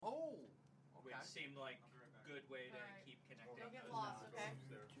seemed like good way to keep connecting. Don't get those lost, dots. okay?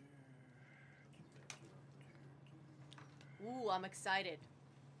 Ooh, I'm excited.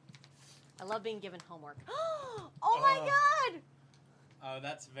 I love being given homework. Oh my god! Oh,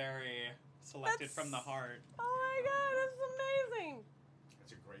 that's very selected from the heart. Oh my god, that's amazing!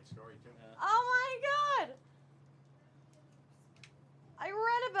 That's a great story, too. Yeah. Oh my god! I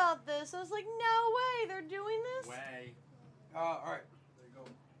read about this. I was like, no way, they're doing this? Way. All right. There you go.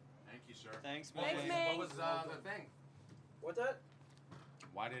 Thank you, sir. Thanks, Thanks, man. man. What was the thing? What's that?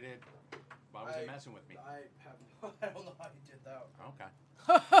 Why was it messing with me? I have no. I don't know how you did that. Okay.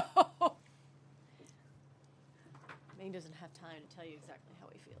 Ming doesn't have time to tell you exactly how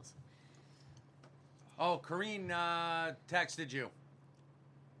he feels. Oh, Kareen texted you.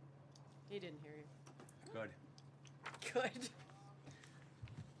 He didn't hear you. Good. Good.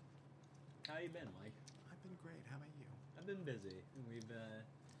 How you been, Mike? I've been great. How about you? I've been busy. We've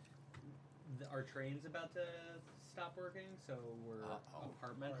our train's about to stop working, so we're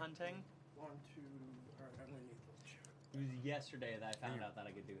apartment hunting. 1, 2. All right, I'm gonna need those chairs. It was yesterday that I found out that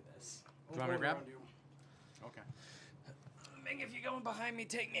I could do this. Do you want me to grab? Okay. Ming, if you're going behind me,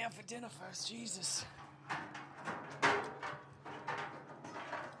 take me out for dinner first. Jesus.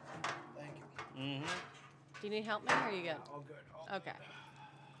 Thank you. Mm-hmm. Do you need help, Ming, or are you good? All good. All Okay.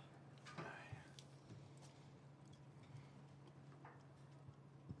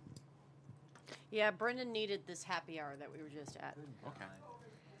 Yeah, Brendan needed this happy hour that we were just at. Okay.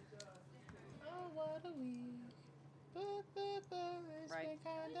 Oh, what a week. Right.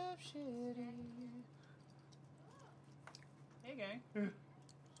 Kind of shitty. Hey, gang.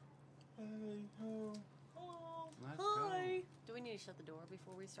 Hello. Let's Hi. Do we need to shut the door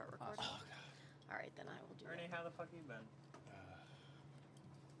before we start recording? Oh, All right, then I will do Ernie, that. how the fuck you been?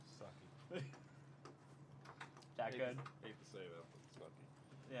 Sucky. That good? Hate to say that, but it's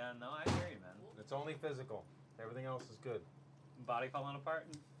sucky. Yeah, no, I hear you, man. It's only physical. Everything else is good. Body falling apart?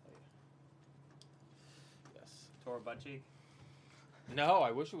 Yes. Tore a butt cheek? No,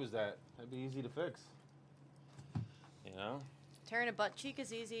 I wish it was that. That'd be easy to fix. You know? Tearing a butt cheek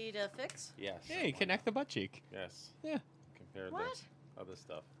is easy to fix? Yes. Hey, connect the butt cheek. Yes. Yeah. Compared What? to other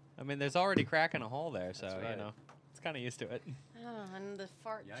stuff. I mean, there's already crack in a hole there, so, That's right. you know, it's kind of used to it. Oh, and the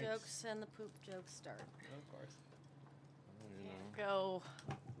fart Yikes. jokes and the poop jokes start. Of course. You know. Can't go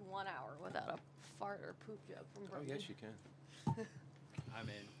 1 hour without a fart or poop joke from Oh, Brendan. yes, you can. I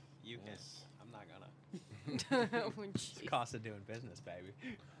mean, you can. Yes. I'm not gonna. Oh, It's the jeez. cost of doing business, baby.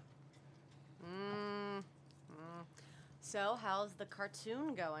 So, how's the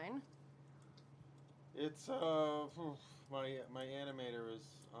cartoon going? It's my animator is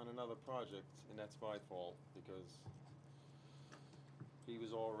on another project, and that's my fault because he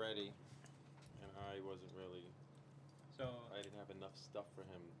was all ready, and I wasn't really. So, I didn't have enough stuff for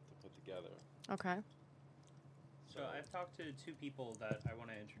him to put together. Okay. so I've talked to two people that I want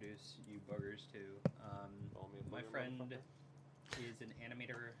to introduce you boogers to. Call me a My booger friend motherfucker. is an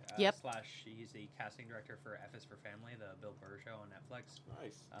animator Yep. / he's a casting director for F is for Family, the Bill Burr show on Netflix.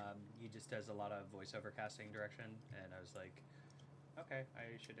 Nice. He just does a lot of voiceover casting direction, and I was like, okay,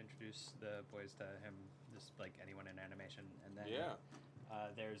 I should introduce the boys to him, just like anyone in animation. And then Yeah.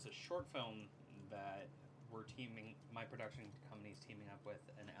 there's a short film that my production company's teaming up with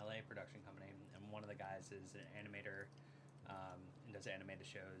an LA production company, and one of the guys is an animator and does animated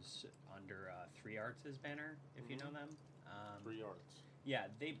shows under 3 Arts' banner, if you know them. 3 Arts. Yeah,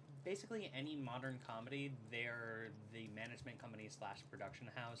 they basically any modern comedy, they're the management company / production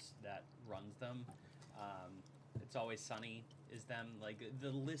house that runs them. It's Always Sunny is them. Like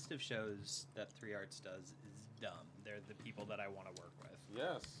the list of shows that 3 Arts does is dumb. They're the people that I want to work with.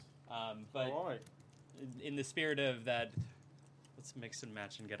 Yes. But All right. in the spirit of that, let's mix and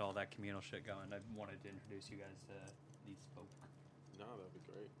match and get all that communal shit going. I wanted to introduce you guys to these folk. No, that'd be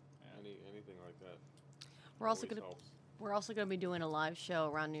great. Yeah. Anything like that. We're also always gonna helps. we're also gonna be doing a live show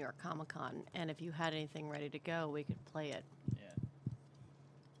around New York Comic Con, and if you had anything ready to go, we could play it. Yeah.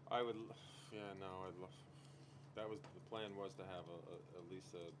 I would. Yeah, no, I'd love. That was the plan was to have at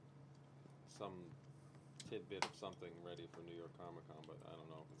least some tidbit of something ready for New York Comic Con, but I don't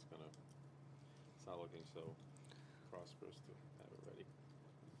know if it's gonna. It's not looking so prosperous to have it ready,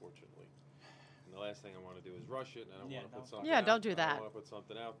 unfortunately. And the last thing I want to do is rush it, and I don't Yeah, want to no. put something. Yeah, out, don't do I that. don't want to put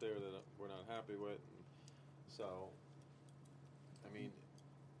something out there that we're not happy with. And so, I mean,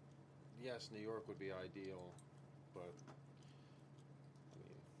 yes, New York would be ideal, but I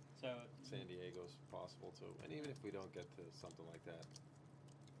mean. So San Diego's possible too, and even if we don't get to something like that,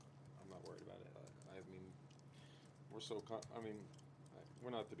 I'm not worried about it. I mean, we're so. We're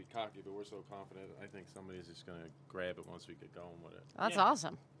not to be cocky, but we're so confident. I think somebody's just gonna grab it once we get going with it. That's Yeah.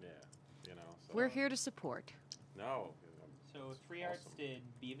 awesome. Yeah, you know. We're here to support. No. So It's Free Arts awesome. did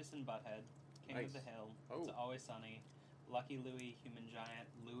Beavis and Butthead, King of Nice. the Hill, Oh. It's Always Sunny, Lucky Louie, Human Giant,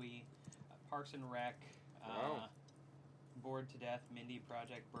 Louie, Parks and Rec, Wow. Bored to Death, Mindy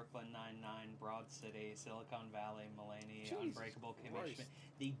Project, Brooklyn Nine-Nine, Broad City, Silicon Valley, Mulaney, Jesus Unbreakable Kimmy Christ. Schmidt.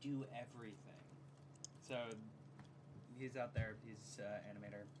 They do everything. So he's out there. He's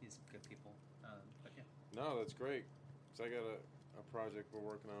animator. He's good people. But yeah. No, that's great. So I got a project we're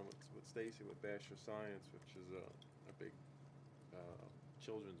working on with Stacy with Basher Science, which is a big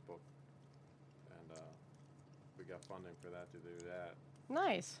children's book, and we got funding for that to do that.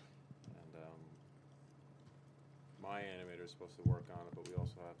 Nice. And my animator is supposed to work on it, but we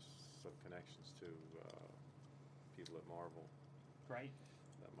also have some connections to people at Marvel Great.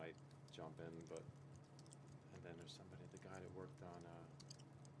 that might jump in. But and then there's somebody, the guy that worked on.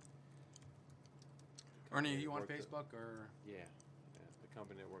 Ernie, company you that on worked at- Facebook or? Yeah, the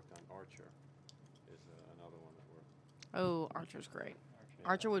company that worked on Archer is another one that worked. Oh, Archer's great. Yeah.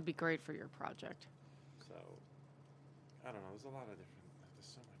 Archer would be great for your project. So, I don't know. There's a lot of different. There's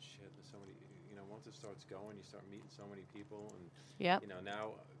so much shit. There's so many. You know, once it starts going, you start meeting so many people, and Yep. you know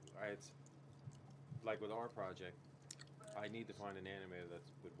now, it's like with our project. I need to find an animator that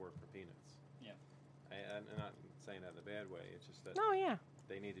would work for Peanuts. Yeah. I'm not saying that in a bad way. It's just that Oh, yeah.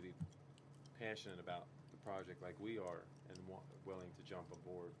 they need to be passionate about the project like we are, and willing to jump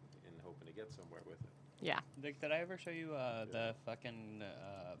aboard and hoping to get somewhere with it. Yeah. Dick, did I ever show you the fucking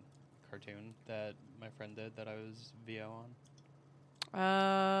cartoon that my friend did that I was VO on?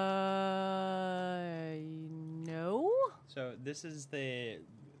 No. So this is the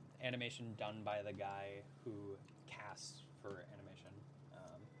animation done by the guy who casts for animation.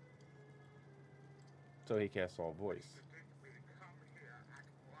 So he casts all voice.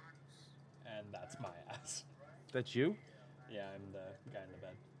 And that's my ass. That's you? Yeah, I'm the guy in the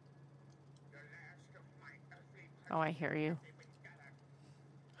bed. Oh, I hear you.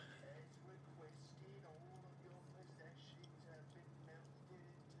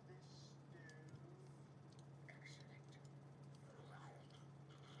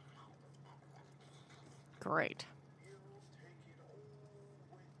 Great.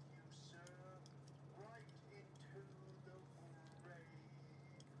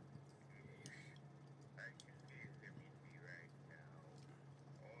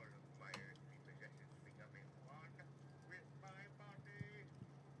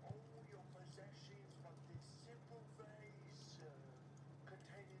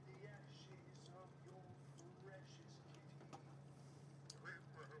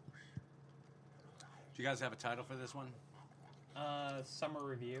 Do you guys have a title for this one? Summer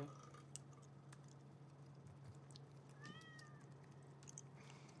review.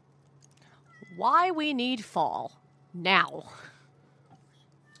 Why we need fall now.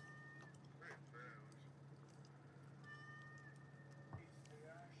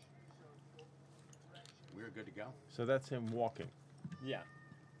 We're good to go. So that's him walking. Yeah.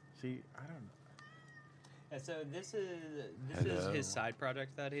 See, I don't know. And so this is Hello. his side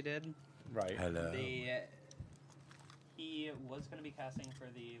project that he did. Right. Hello. He was going to be casting for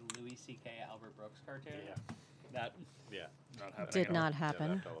the Louis C.K. Albert Brooks cartoon. Yeah. That Yeah. not happening Did at all. not Yeah, happen.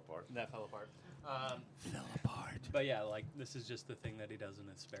 that fell apart. That fell apart. Fell apart. But yeah, like this is just the thing that he does in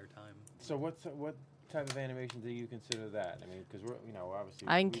his spare time. So what type of animation do you consider that? I mean, because we're obviously.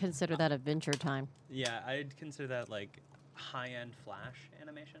 I consider that Adventure Time. Yeah, I'd consider that like high-end Flash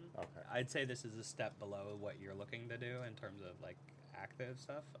animation. Okay. I'd say this is a step below what you're looking to do in terms of like active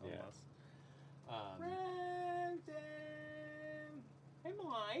stuff. Yeah. Almost. Brandon, hey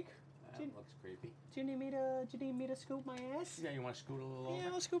Mike, That looks creepy. do you need me to scoop my ass? Yeah, you want to scoot a little Yeah,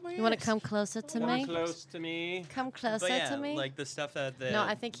 over? I'll scoop my ass. You want to come closer to Come me? Close to me. Come closer But yeah, to me? like the stuff that the No,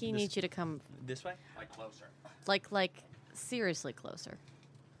 I think he this- needs you to come, this way. Like closer. like seriously closer.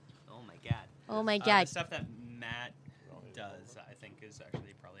 Oh my god. Oh my The god. stuff that Matt does, I think, is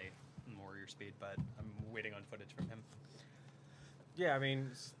actually probably more your speed, but I'm waiting on footage from him. Yeah, I mean,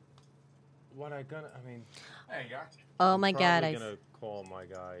 what I mean. There you are. Oh my god. I'm gonna call my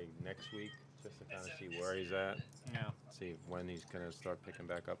guy next week just to kind of see where he's at, Yeah. see when he's gonna start picking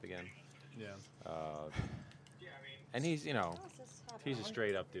back up again. Yeah. And he's, he's a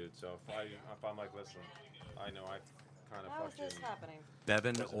straight up dude. So if I'm like, listen, I know I kind of fucked you. and happening?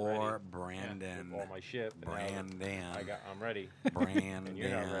 Bevan wasn't or ready Brandon. with all my shit. but now Brandon. I'm ready. Brandon. And you're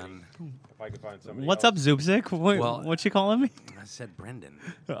not ready. If I could find somebody. What's up, else, Zubzik? Well- What you calling me? I said Brendan.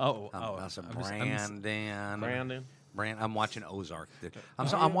 I said I'm just- Brandon. Brandon. I'm watching Ozark.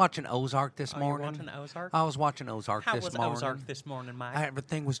 I'm watching Ozark this Oh, morning. you're watching Ozark? I was watching Ozark How this was morning. Ozark this morning, Mike?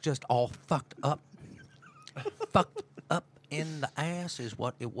 Everything was just all fucked up. Fucked up in the ass is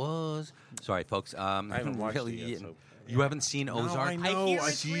what it was. Sorry, folks. I haven't watched really, it yet, so. You haven't seen No, Ozark? I know. hear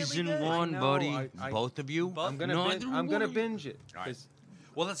it's really Season good. one, I know, buddy. I- Both of you. I'm gonna Neither I'm gonna one of you. binge it. All right. 'cause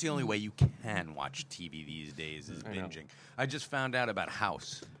Well, that's the only way you can watch TV these days is I know. binging. I just found out about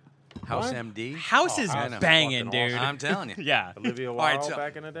House. House What? MD. House is House is banging, fucking dude. I'm telling you. Yeah. Olivia right, Wilde so-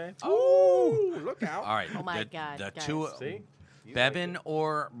 back in the day. Oh, look out! All right. Oh my the, God, The guys. two, See, You Bevan like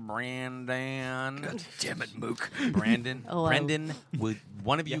or Brandon? Damn it, Mook. Brandon. Oh, Brendan, would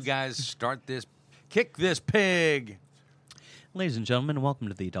one of you Yes. guys start this? Kick this pig. Ladies and gentlemen, welcome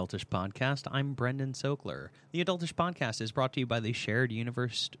to the Adultish Podcast. I'm Brendan Sokler. The Adultish Podcast is brought to you by the Shared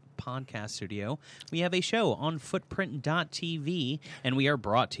Universe Podcast Studio. We have a show on Footprint.tv, and we are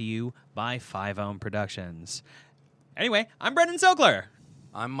brought to you by 5 Ohm Productions. Anyway, I'm Brendan Sokler.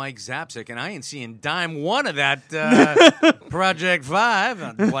 I'm Mike Zapsik, and I ain't seeing dime one of that Project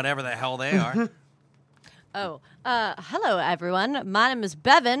 5, whatever the hell they are. Hello everyone. My name is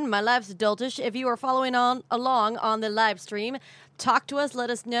Bevan. My life's adultish. If you are following along on the live stream, talk to us, let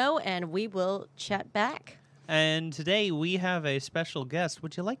us know, and we will chat back. And today we have a special guest.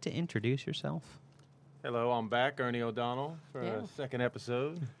 Would you like to introduce yourself? Hello, I'm back, Ernie O'Donnell, for Yeah. a second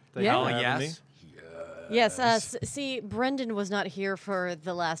episode. Thank Yeah. you Oh, for having yes. Yes. See, Brendan was not here for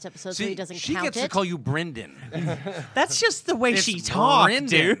the last episode, so he doesn't she count gets it. to call you Brendan. That's just the way It's she talks, Brendan.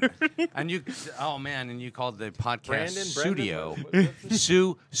 dude. And you, oh man, and you called the podcast Brandon, Studio. what's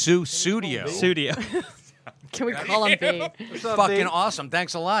it? Studio. Studio. Can we call him B? What's up, Fucking B? awesome.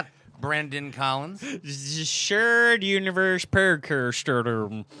 Thanks a lot, Brendan Collins. Shared Universe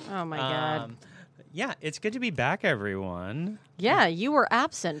Podcast. Oh my god. Yeah, it's good to be back, everyone. Yeah, you were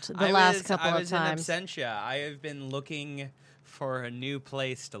absent the last couple I of was times. in absentia. I have been looking for a new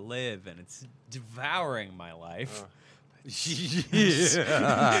place to live, and it's devouring my life.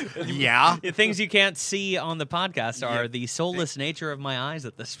 Yeah. The things you can't see on the podcast are the soulless nature of my eyes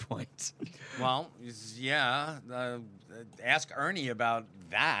at this point. Well, yeah. Ask Ernie about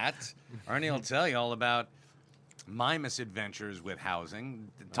that. Ernie will tell you all about my misadventures with housing.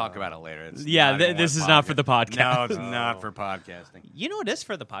 Talk about it later. It's Yeah, not even this what is not for the No, podcast. it's not for podcasting. You know what is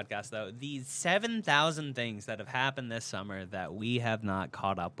for the podcast, though? These 7,000 things that have happened this summer that we have not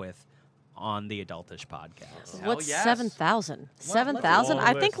caught up with on the Adultish podcast. Hell What's yes. 7,000? let's- 7,000? Long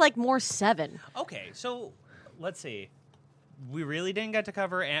I think list. like more 7. Okay, so let's see. We really didn't get to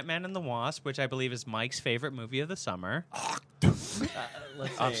cover Ant-Man and the Wasp, which I believe is Mike's favorite movie of the summer.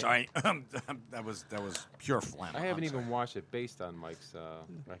 Let's I'm see. sorry. that was pure phlegm. I haven't I'm even sorry. watched it based on Mike's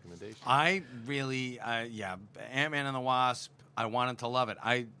recommendation. I really, yeah, Ant-Man and the Wasp. I wanted to love it.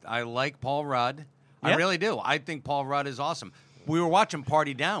 I like Paul Rudd. I Yeah. really do. I think Paul Rudd is awesome. We were watching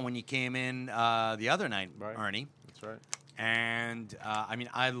Party Down when you came in the other night, Right. Ernie. That's right. And I mean,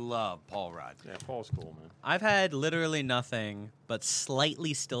 I love Paul Rudd. Yeah, Paul's cool, man. I've had literally nothing but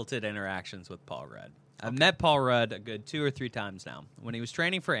slightly stilted interactions with Paul Rudd. I've met Paul Rudd a good 2 or 3 times now. When he was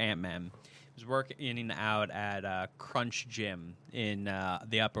training for Ant-Man, he was working out at Crunch Gym in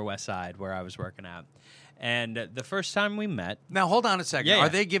the Upper West Side where I was working out. And the first time we met, Now, hold on a second. Yeah, yeah. Are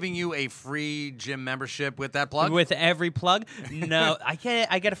they giving you a free gym membership with that plug? with every plug, no, I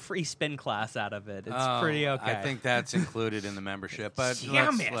get a free spin class out of it. It's Oh, pretty okay. I think that's included in the membership. But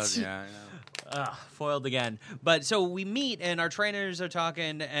Damn let's, it. yeah, I know. Foiled again. But so we meet and our trainers are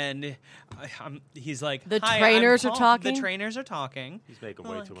talking, and he's like, The "Hi, I'm trainers are Paul." talking? The trainers are talking. He's making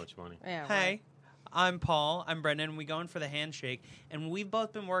way too much money. Yeah, Hey, I'm Paul. I'm Brendan. We go in for the handshake, and we've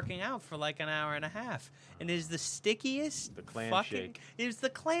both been working out for like an hour and a half. And it is the stickiest. The clam fucking, shake. It is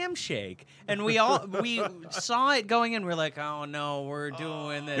the clam shake, and we saw it going in. We're like, oh no, we're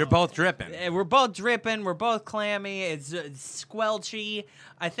doing this. You're both dripping. We're both dripping. We're both clammy. It's squelchy.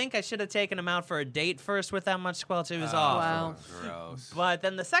 I think I should have taken him out for a date first with that much squelch. It was awful. Wow. Gross. But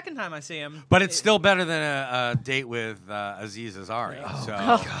then the second time I see him, But it's still better than a date with Aziz Ansari. So.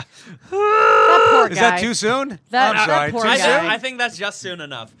 That poor guy. Is that too soon? That- I'm sorry. that poor too I, guy. soon? I think that's just soon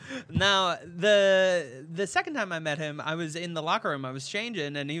enough. Now, the second time I met him, I was in the locker room. I was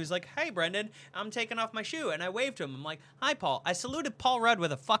changing, and he was like, "Hey, Brendan, I'm taking off my shoe." And I waved to him. I'm like, "Hi, Paul." I saluted Paul Rudd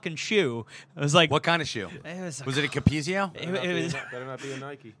with a fucking shoe. I was like, What kind of shoe? It Was it a Capizio? It was. Better not be a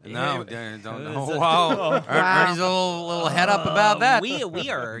Nike. No, it don't was know. a- Wow. Ernie's a little head up about that. We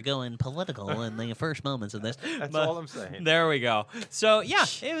are going political in the first moments of this. That's But all I'm saying. There we go. So yeah,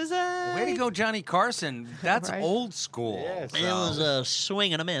 it was a Way to go, Johnny Carson. That's Right. old school. Yes. It was a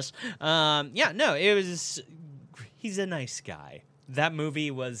swing and a miss. Yeah, no, it was. He's a nice guy. That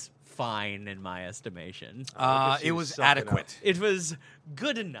movie was fine in my estimation. It was adequate. It was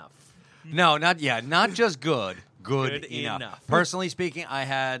good enough. No, not just good. Good Good enough. enough. Personally speaking, I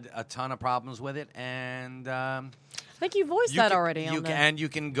had a ton of problems with it, and think you voiced that already. You on can, and you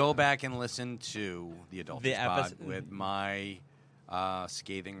can go back and listen to the Adult The Pod episode- with my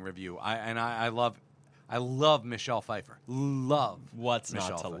scathing review. I love Michelle Pfeiffer. Love What's Michelle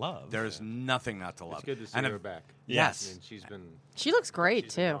not to Pfeiffer. love? There's nothing not to love. It's good to see and her back. Yes. I mean, she's been She looks great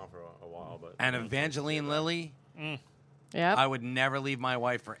she's been too. gone for a while, but And it's good to see Evangeline her back. Lilly, Yep. I would never leave my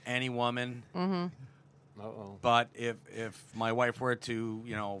wife for any woman. Uh-oh. But if my wife were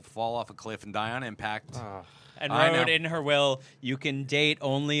to fall off a cliff and die on impact, And I wrote know. in her will, you can date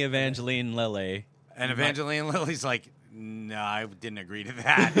only Evangeline Lilly. and Evangeline Lilly's like, no, I didn't agree to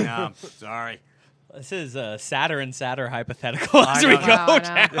that. No, sorry. This is a sadder and sadder hypothetical as I we know. go Wow,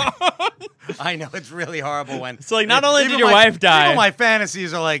 I down. I know it's really horrible when It's like, not only even did your my- wife die- even my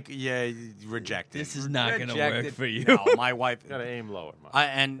fantasies are like, yeah, rejected. This is not gonna Rejected. work for you. No, my wife. Gotta aim lower. Mom.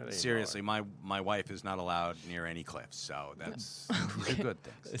 And Gotta aim seriously, my wife is not allowed near any cliffs, so that's a good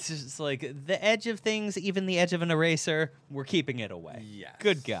thing. It's just like the edge of things, even the edge of an eraser, we're keeping it away. Yes.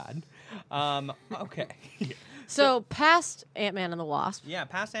 Good God. Okay. So past Ant-Man and the Wasp. Yeah,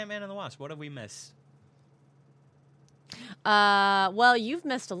 past Ant-Man and the Wasp. What have we missed? Well, you've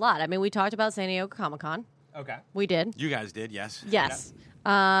missed a lot. I mean, we talked about San Diego Comic-Con. Okay. We did. You guys did, yes. Yes.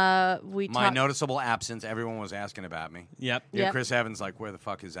 We My talked. noticeable absence. Everyone was asking about me. Yep. Yeah, Yep. Chris Evans like, where the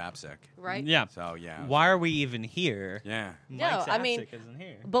fuck is Apsec? Right. Yeah. So yeah. Why are we even here? Yeah. Mike I mean- Zapsik isn't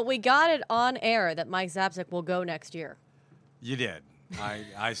here. But we got it on air that Mike Zapsik will go next year. You did.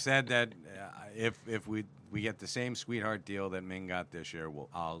 I said that if we get the same sweetheart deal that Ming got this year,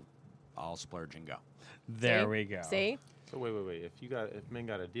 I'll splurge and go. There See? we go. See? So wait. If Ming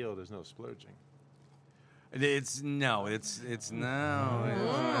got a deal, there's no splurging. It's no.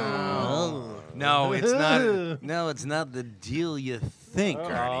 No, it's not the deal you think, Oh,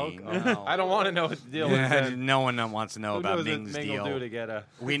 Ernie. okay. No. I don't want to know what the deal is. Yeah, then. no one wants to know Who about knows what Ming's Ming deal. will do to get a?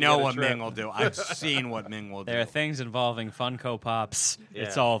 We to know get a what trip? Ming will do. I've seen what Ming will do. There are things involving Funko Pops.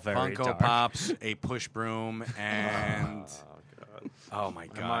 It's Yeah. all very Funko dark. Pops, a push broom, and Oh God. oh my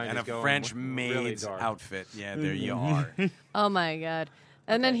god, mind and a is going French really maid's dark. outfit. Yeah, there you are. Oh my God.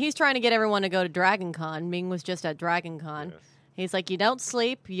 And then he's trying to get everyone to go to Dragon Con. Ming was just at Dragon Con. Yes. He's like, you don't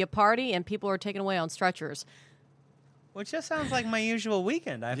sleep, you party, and people are taken away on stretchers. Which just sounds like my usual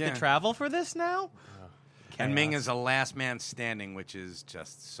weekend. I have Yeah. to travel for this now? And Ming Chaos. is the last man standing, which is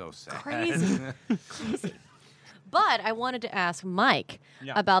just so sad. Crazy. Crazy. But I wanted to ask Mike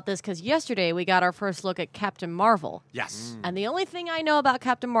Yeah. about this because yesterday we got our first look at Captain Marvel. Yes. And the only thing I know about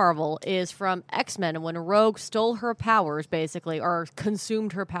Captain Marvel is from X-Men when Rogue stole her powers, basically, or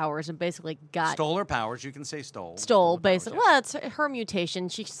consumed her powers and basically got Stole her powers. You can say stole. stole, her powers, basically. yes. Well, it's her mutation.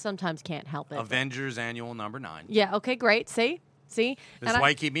 She sometimes can't help it. Avengers Annual number 9. Yeah. Okay. Great. See. This And is I- why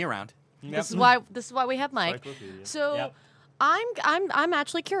you keep me around. This is why we have Mike. Encyclopedia. So Yep. I'm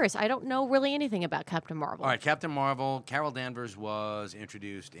actually curious. I don't know really anything about Captain Marvel. All right, Captain Marvel. Carol Danvers was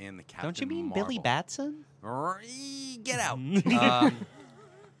introduced in the Captain Don't you mean Marvel. Billy Batson? Get out.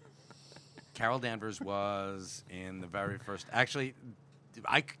 Carol Danvers was in the very first. Actually,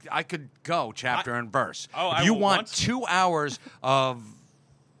 I could go chapter and verse. Oh, if I you will want want- 2 hours of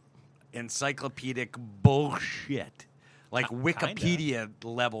encyclopedic bullshit, like Wikipedia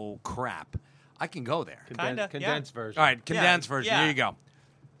level crap, I can go there. Kinda, yeah. Condensed version. All right, condensed version. yeah. Here you go.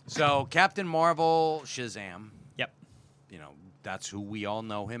 So, Captain Marvel, Shazam. Yep. You know, that's who we all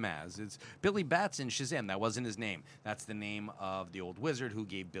know him as. It's Billy Batson, Shazam. That wasn't his name. That's the name of the old wizard who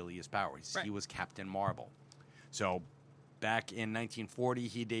gave Billy his powers. Right. He was Captain Marvel. So, back in 1940,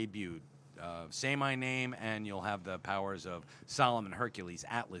 he debuted. Say my name, and you'll have the powers of Solomon, Hercules,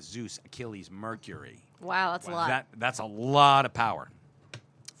 Atlas, Zeus, Achilles, Mercury. Wow, that's a lot. That's a lot of power.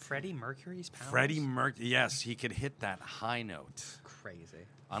 Freddie Mercury's powers? Freddie Mercury, yes, he could hit that high note. Crazy.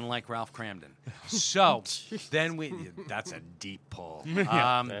 Unlike Ralph Cramden. So then that's a deep pull.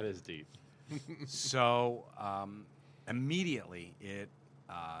 That is deep. So immediately it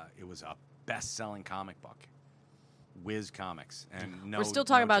was a best-selling comic book, Whiz Comics, and no. We're still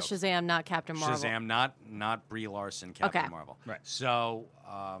talking no about joke. Shazam, not Captain Marvel. Shazam, not Brie Larson, Captain Okay. Marvel. Right. So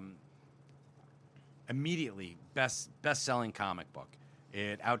immediately best-selling comic book.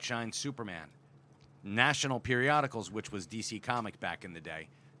 It outshined Superman. National Periodicals, which was DC Comic back in the day,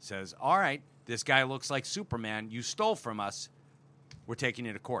 says, all right, this guy looks like Superman. You stole from us. We're taking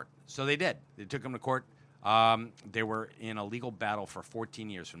you to court. So they did. They took him to court. They were in a legal battle for 14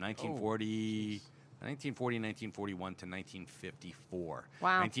 years, from 1940, 1941 to 1954.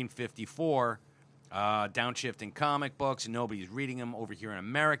 Wow. 1954, downshift in comic books. Nobody's reading them over here in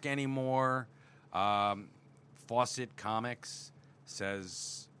America anymore. Fawcett Comics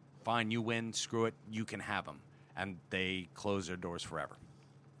says, fine, you win, screw it, you can have them. And they close their doors forever.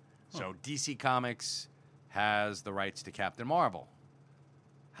 So DC Comics has the rights to Captain Marvel.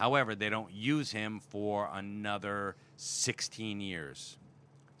 However, they don't use him for another 16 years.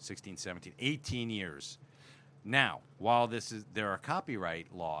 16, 17, 18 years. Now, while there are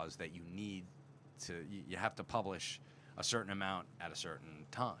copyright laws that you need to, you have to publish a certain amount at a certain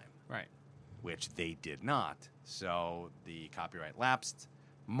time, Right. which they did not. So the copyright lapsed.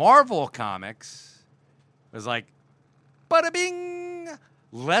 Marvel Comics was like, bada bing,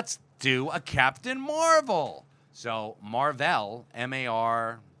 let's do a Captain Marvel. So Marvel,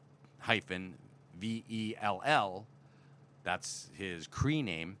 MAR-VELL, that's his Kree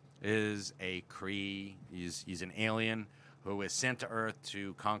name, is a Kree. He's an alien who is sent to Earth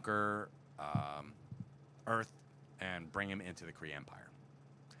to conquer Earth and bring him into the Kree Empire.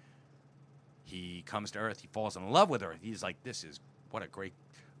 He comes to Earth. He falls in love with Earth. He's like, this is what a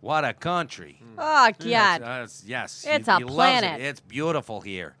country. Oh, God. Yes. It's he a loves it. planet. It's beautiful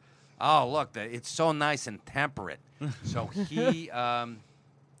here. Oh, look, it's so nice and temperate. So he's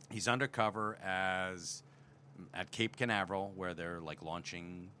undercover at Cape Canaveral, where they're like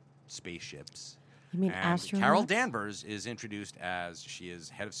launching spaceships. You mean And astronauts? Carol Danvers is introduced as she is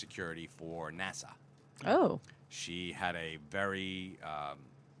head of security for NASA. Oh. She had a very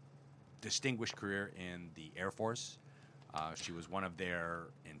distinguished career in the Air Force. She was one of their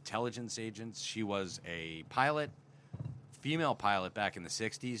intelligence agents. She was a pilot, female pilot back in the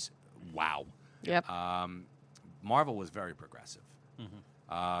 60s. Wow. Yep. Marvel was very progressive.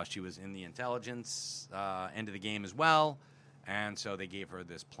 She was in the intelligence end of the game as well, and so they gave her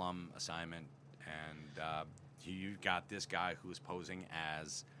this plum assignment. And you got this guy who's posing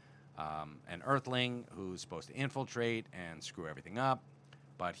as an Earthling who's supposed to infiltrate and screw everything up,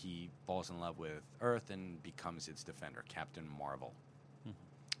 but he falls in love with Earth and becomes its defender, Captain Marvel.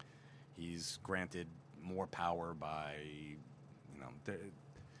 He's granted more power by,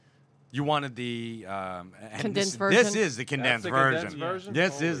 you wanted the Condensed This version? is the condensed the version. condensed version?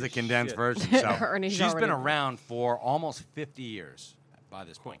 This is Holy the condensed shit. version. So Ernie's she's already- been around for almost 50 years by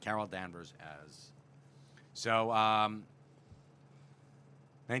this point. Carol Danvers as. So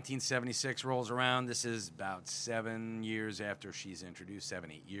 1976 rolls around. This is about 7 years after she's introduced,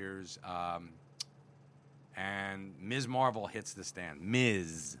 7, 8 years. And Ms. Marvel hits the stand.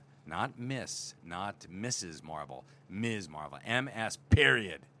 Ms. Not Miss, not Mrs. Marvel. Ms. Marvel. MS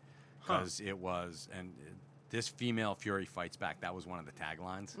period. Because it was, and this female Fury fights back. That was one of the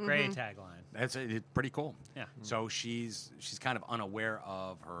taglines. Great tagline. That's pretty cool. Yeah. So she's kind of unaware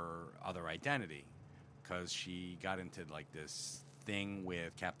of her other identity because she got into like this thing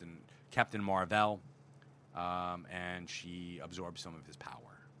with Captain Marvel, and she absorbed some of his power.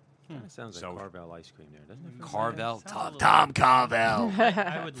 Kind of sounds So- like Carvel ice cream there, doesn't it? Carvel, sounds a little- Tom Carvel,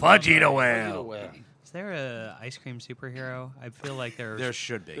 I would love Fudgy the that. Whale. Is there a ice cream superhero? I feel like There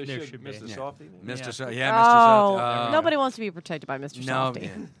should be. There should be. Mr. Yeah. Softy. Mr. Yeah. So, yeah, Mr. Oh, Soft. nobody wants to be protected by Mr. No, Softy.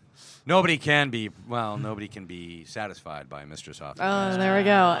 nobody can be. Well, nobody can be satisfied by Mr. Softy. Oh, there we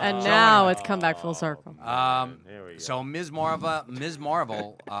go. And now it's come back full circle. There we go. So Ms.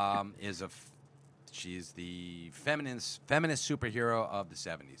 Marvel is she's the feminist superhero of the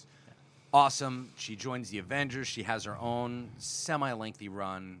 70s. Awesome. She joins the Avengers. She has her own semi-lengthy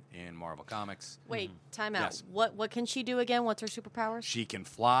run in Marvel Comics. Wait, time out. Yes. What can she do again? What's her superpowers? She can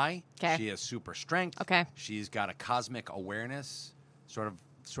fly. 'Kay. She has super strength. Okay. She's got a cosmic awareness, sort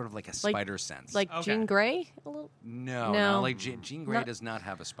of like a spider sense. Like Okay. Jean Grey? A little? no, No. like Jean Grey Not- does not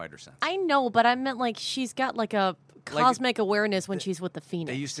have a spider sense. I know, but I meant like she's got like a cosmic awareness when she's with the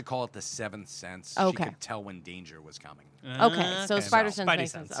Phoenix. They used to call it the seventh sense. Okay. She could tell when danger was coming. Okay, so spider sense Spidey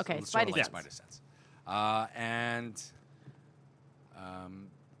makes sense. sense. Okay, Sort of Spidey like sense. spider sense. And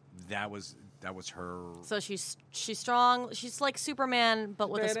that was her. So she's strong. She's like Superman, but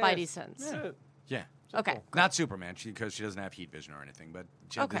with a Spidey sense. Yeah. Yeah, Okay. not Superman, because she doesn't have heat vision or anything, but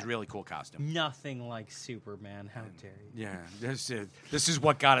she has this Okay. really cool costume. Nothing like Superman. How dare you? Yeah, this is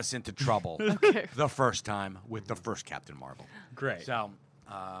what got us into trouble the first time with the first Captain Marvel. Great. So,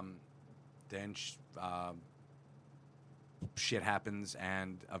 then shit happens,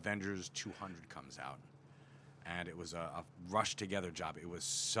 and Avengers 200 comes out, and it was a rush together job. It was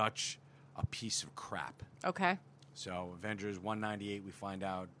such a piece of crap. Okay. So Avengers 198, we find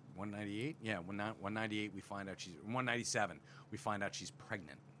out 198. Yeah, 198. We find out she's 197. We find out she's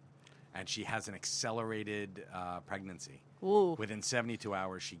pregnant, and she has an accelerated pregnancy. Ooh. Within 72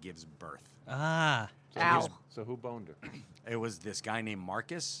 hours, she gives birth. Ah. Ow. So who boned her? It was this guy named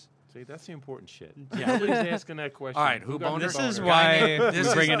Marcus. See, that's the important shit. Yeah. Nobody's asking that question. All right, who got boned the her? This boner? is Guy why named- this we're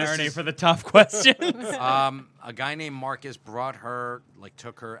is- bringing this Ernie is- for the tough questions. A guy named Marcus brought her,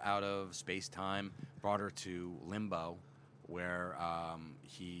 took her out of space time, brought her to Limbo, where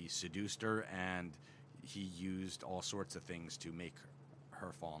he seduced her, and he used all sorts of things to make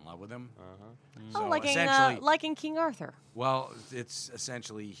her fall in love with him. Oh, So like essentially, in King Arthur. well, it's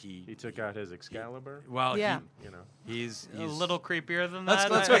essentially He took out his Excalibur. Well, Yeah. You know. he's A little creepier than let's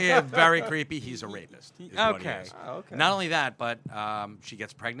that. let's go. Yeah, very creepy. He's a rapist. Is what he Okay. is. Oh, okay. Not only that, but she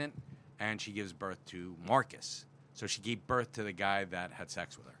gets pregnant and she gives birth to Marcus. So she gave birth to the guy that had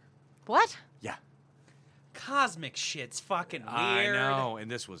sex with her. What? Yeah, Cosmic shit's fucking weird. I know, and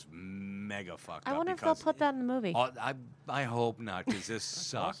this was mega fucked up. I wonder if they'll because put that in the movie. I hope not, because this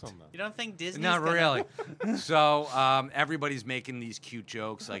sucked. Awesome, though. You don't think Disney's Not gonna... really. So everybody's making these cute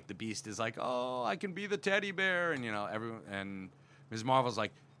jokes. Like the Beast is like, "Oh, I can be the teddy bear," and everyone. And Ms. Marvel's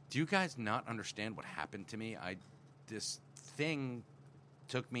like, "Do you guys not understand what happened to me? This thing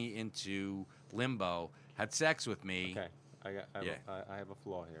took me into limbo, had sex with me." Okay. Yeah. I have a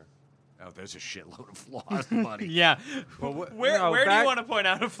flaw here. Oh, there's a shitload of flaws, buddy. Yeah. Well, where no, where do you back- want to point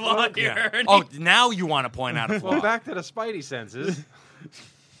out a flaw here? Yeah. Ernie? Oh, now you want to point out a flaw. Well, back to the Spidey senses.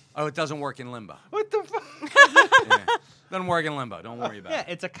 Oh, it doesn't work in limbo. What the fuck? Yeah. Doesn't work in limbo. Don't worry about Yeah, it.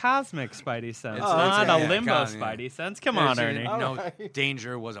 it's a cosmic Spidey sense, It's- not it's- a yeah, limbo cos- yeah. Spidey sense. Come on, She Ernie. didn't know Alright.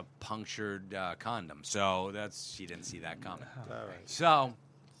 danger was a punctured condom, so she didn't see that coming. All right. So,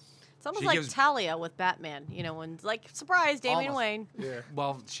 It's almost she like gives- Talia with Batman. When like surprise, Damian Almost. Wayne. Yeah.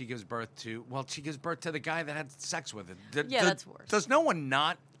 well, she gives birth to the guy that had sex with her. Yeah, that's worse. Does no one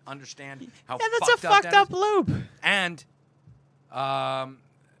not understand how Yeah, that's a fucked fucked that up is? loop. And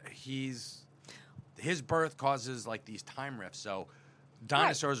his birth causes like these time rifts. So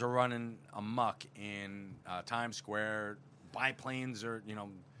dinosaurs are running amok in Times Square. Biplanes are,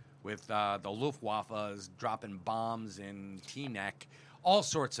 with the Luftwaffe's dropping bombs in Teaneck. All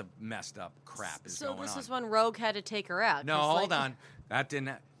sorts of messed up crap is So going this on. is when Rogue had to take her out. No, 'cause, hold like- on. That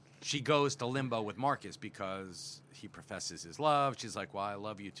didn't. She goes to limbo with Marcus because he professes his love. She's like, "Well, I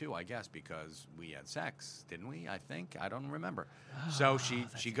love you too, I guess, because we had sex, didn't we? I think I don't remember." So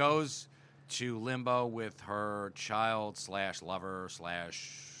she goes to limbo with her child / lover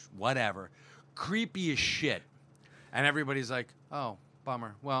 / whatever, creepy as shit, and everybody's like, "Oh,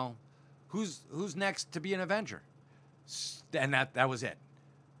 bummer. Well, who's next to be an Avenger?" And that was it.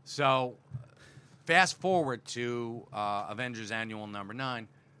 So, fast forward to Avengers Annual number 9.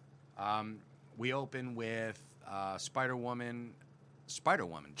 We open with Spider-Woman.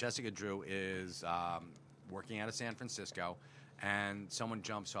 Jessica Drew is working out of San Francisco, and someone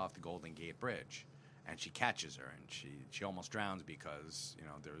jumps off the Golden Gate Bridge, and she catches her, and she almost drowns because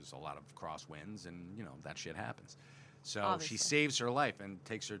there's a lot of crosswinds, and that shit happens. So Obviously. she saves her life and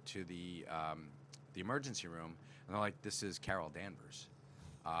takes her to the emergency room, and they're like, "This is Carol Danvers."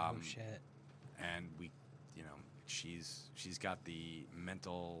 Oh shit. And she's got the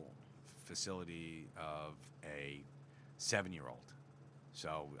mental facility of a 7-year-old.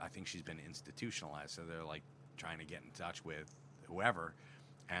 So I think she's been institutionalized. So they're like trying to get in touch with whoever,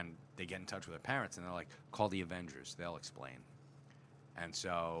 and they get in touch with her parents, and they're like, "Call the Avengers. They'll explain." And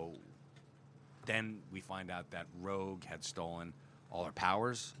so then we find out that Rogue had stolen all her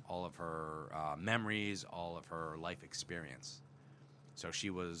powers, all of her memories, all of her life experience. So she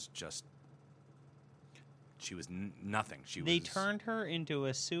was nothing. They turned her into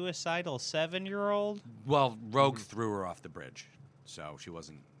a suicidal 7-year-old. Well, Rogue threw her off the bridge, so she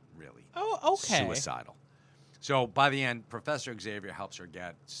wasn't really Oh, okay. suicidal. So by the end, Professor Xavier helps her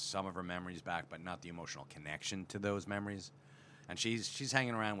get some of her memories back, but not the emotional connection to those memories. And she's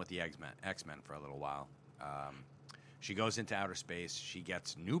hanging around with the X-Men for a little while. She goes into outer space. She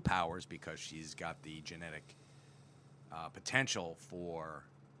gets new powers because she's got the genetic potential for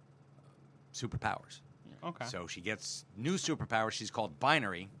superpowers. Okay. So she gets new superpowers. She's called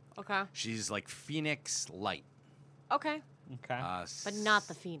Binary. Okay. She's like Phoenix Light. Okay. Okay. But not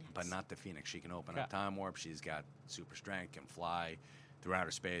the Phoenix. But not the Phoenix. She can open Okay. up time warp. She's got super strength, can fly through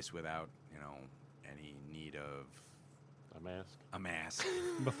outer space without, any need of A mask. a mask.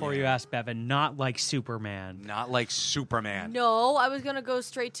 Before you ask, Bevan, not like Superman. Not like Superman. No, I was gonna go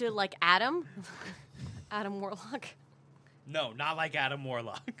straight to like Adam. Adam Warlock. No, not like Adam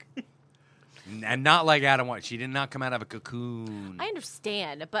Warlock. And not like Adam White. She did not come out of a cocoon. I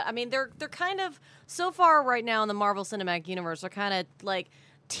understand, but I mean they're kind of so far right now in the Marvel Cinematic Universe. They're kind of like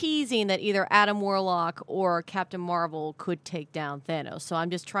teasing that either Adam Warlock or Captain Marvel could take down Thanos. So I'm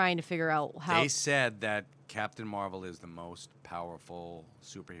just trying to figure out how. They said that Captain Marvel is the most powerful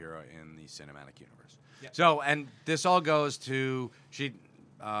superhero in the cinematic universe. Yep. So, and this all goes to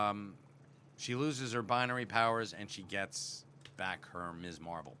she loses her binary powers and she gets back her Ms.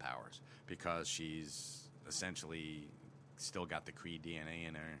 Marvel powers because she's essentially still got the Kree DNA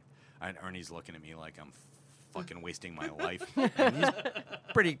in her. And Ernie's looking at me like I'm fucking wasting my life. And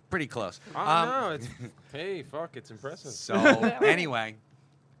he's pretty close. I know. It's hey, fuck, it's impressive. So anyway,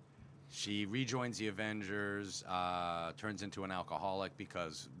 she rejoins the Avengers, turns into an alcoholic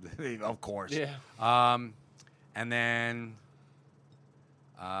because, of course. Yeah. And then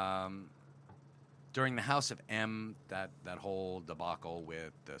during the House of M, that whole debacle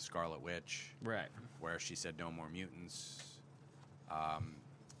with the Scarlet Witch, Right. where she said no more mutants,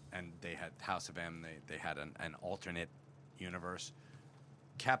 and they had House of M, they had an alternate universe.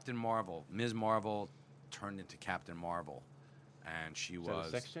 Captain Marvel, Ms. Marvel turned into Captain Marvel, and she Is that was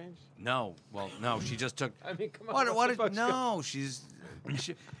a sex change? no, well, no, she just took. I mean, come on. What? the fuck's No,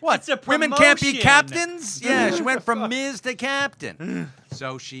 what? It's a Women can't be promotion. captains. Yeah, she went from Ms. to Captain.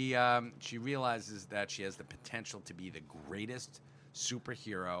 So she realizes that she has the potential to be the greatest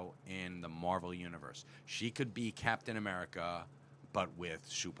superhero in the Marvel universe. She could be Captain America, but with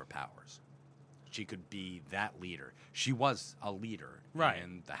superpowers. She could be that leader. She was a leader Right.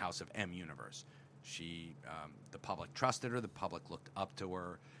 in the House of M universe. She, the public trusted her. The public looked up to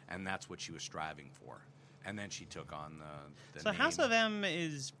her, and that's what she was striving for. And then she took on the So name. House of M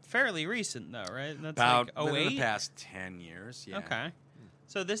is fairly recent, though, right? That's about like within 08? the past 10 years. Yeah. Okay.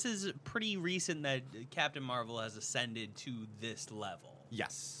 So this is pretty recent that Captain Marvel has ascended to this level.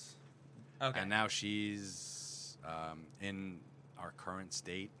 Yes. Okay. And now she's in our current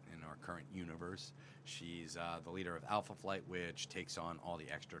state, in our current universe. She's the leader of Alpha Flight, which takes on all the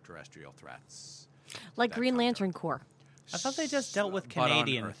extraterrestrial threats. Like that Green come to Lantern Earth. Corps. I thought they just dealt with But on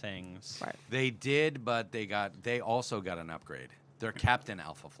Canadian Earth. things. Right. They did, but they also got an upgrade. They're Captain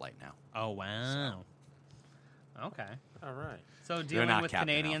Alpha Flight now. Oh, wow. Okay. All right. So dealing not with Captain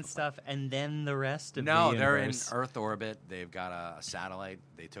Canadian Alpha stuff and then the rest of No, the they're in universe. Earth orbit. They've got a satellite.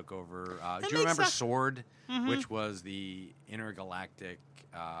 They took over. That Do you makes remember sense. Sword, Mhm. which was the intergalactic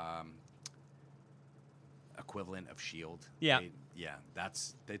equivalent of Shield? Yeah.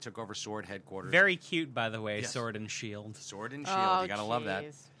 They took over Sword headquarters. Very cute, by the way, Yes. Sword and Shield. Sword and Shield. Oh, You gotta love that.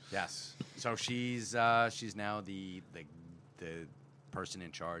 jeez. Yes. So she's now the person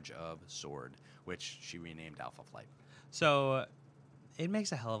in charge of Sword, which she renamed Alpha Flight. So it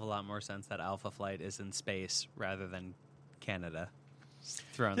makes a hell of a lot more sense that Alpha Flight is in space rather than Canada. Just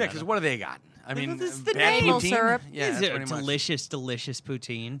throwing Yeah, that because out. what do they got? I mean, This is the bad maple poutine? syrup. Yeah, Is that's it pretty much. delicious, delicious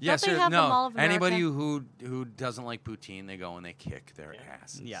poutine? Yeah, Don't they have the no. Mall of America? Anybody who doesn't like poutine, they go and they kick their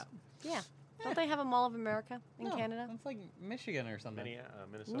asses. Yeah. Yeah. Don't they have a Mall of America in Canada? It's like Michigan or something.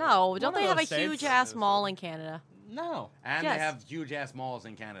 Minnesota. No, don't of they have a those states. huge ass Minnesota. mall in Canada? No. And Yes. they have huge ass malls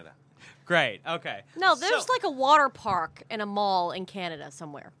in Canada. Great. Okay. No, there's So- like a water park and a mall in Canada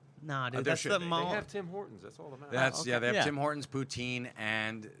somewhere. Nah, dude, there that's should the be. They mall. have Tim Hortons. That's all that matters. That's okay. yeah. They have Yeah. Tim Hortons poutine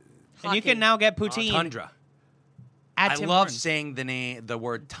and And you Hockey. can now get poutine Tundra. at I Tim love Hortons. saying the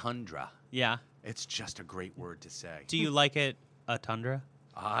word tundra. Yeah. It's just a great word to say. Do you like it a tundra?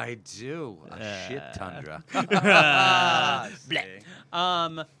 I do a shit tundra.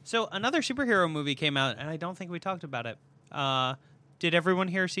 Bleh. So another superhero movie came out, and I don't think we talked about it. Did everyone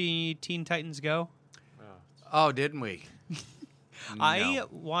here see Teen Titans Go? Oh, didn't we? I No.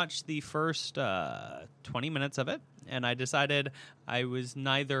 watched the first 20 minutes of it, and I decided I was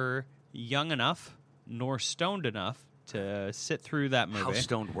neither young enough nor stoned enough to sit through that movie. How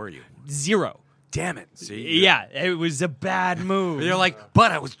stoned were you? 0. Damn it! See, Yeah, it was a bad move. You're like,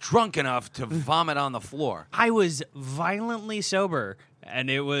 but I was drunk enough to vomit on the floor. I was violently sober, and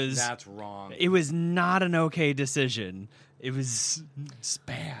it was That's wrong. it was not an okay decision. It was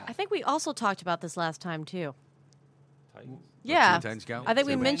bad. I think we also talked about this last time too. Titans. Yeah, Teen Titans Go? I think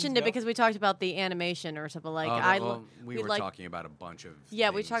we Teen mentioned it Go? because we talked about the animation or something like. we we were like- talking about a bunch of. Yeah,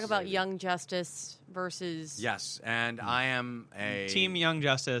 we things. talk about Young Justice versus. Yes, and I am a Team Young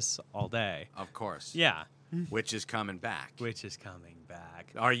Justice all day. of course. Yeah, which is coming back. which is coming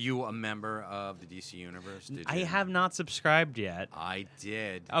back. Are you a member of the DC Universe? Did I you? have not subscribed yet. I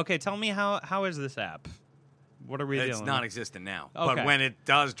did. Okay, tell me how is this app? What are we It's doing? non-existent now, Okay. but when it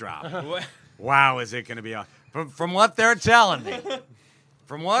does drop, wow, is it going to be? From what they're telling me,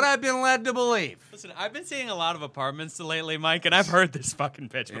 from what I've been led to believe. Listen, I've been seeing a lot of apartments lately, Mike, and I've heard this fucking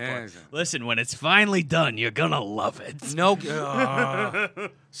pitch before. Yes. Listen, when it's finally done, you're gonna love it. No,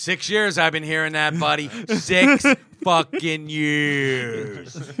 6 years I've been hearing that, buddy. 6 fucking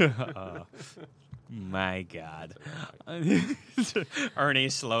years. My God. Ernie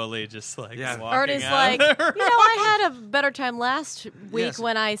slowly just like Yeah. walking Ernie's out. like, I had a better time last week Yes.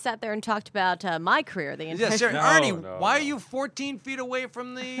 when I sat there and talked about my career. The entire Yes, sir. No, Ernie, no, why are no. you 14 feet away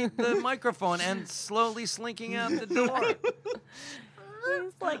from the microphone and slowly slinking out the door?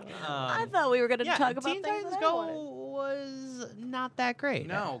 He's like, I thought we were going to talk about Teen things Titans that I Go wanted. was not that great.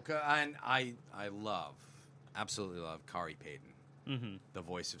 No, and I love absolutely love Kari Payton, Mm-hmm. the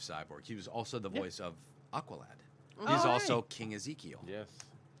voice of Cyborg. He was also the voice of Aqualad. Oh, He's right. also King Ezekiel. Yes.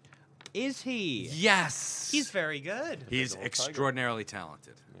 Is he? Yes, He's very good. he's Big old tiger. extraordinarily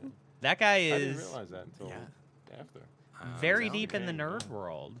talented. That guy I didn't is realize that until Yeah. after. very I'm telling deep in the you. nerd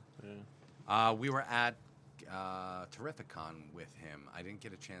world. Yeah. We were at Terrificon with him. I didn't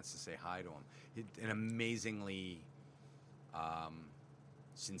get a chance to say hi to him. An amazingly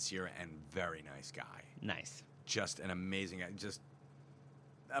sincere and very nice guy. Nice. Just an amazing guy. Just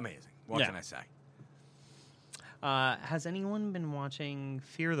amazing. What Yeah. can I say? Has anyone been watching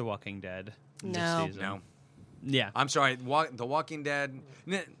Fear the Walking Dead No. this season? No. Yeah. I'm sorry. The Walking Dead,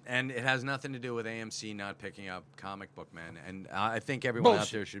 and it has nothing to do with AMC not picking up Comic Book Men. And I think everyone out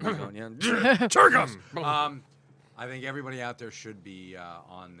there should be going, Turgos! I think everybody out there should be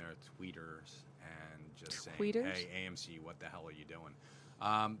on their tweeters and just saying, Tweeters? hey, AMC, what the hell are you doing?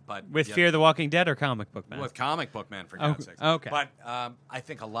 But With yeah, Fear the Walking Dead or Comic Book Man? with Comic Book Man, for God's Oh, sakes. okay. But I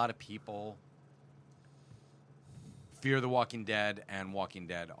think a lot of people, Fear the Walking Dead and Walking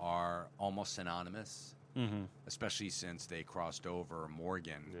Dead are almost synonymous, Mm-hmm. especially since they crossed over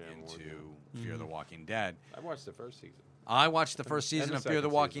Morgan Yeah, into Morgan. Fear the Walking Dead. I watched the first season. I watched the first And season the of Fear the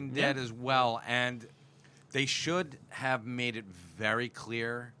second Walking season. Dead as well, and they should have made it very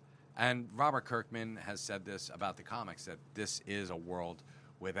clear. And Robert Kirkman has said this about the comics, that this is a world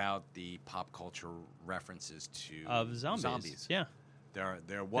without the pop culture references to Of zombies. Yeah. There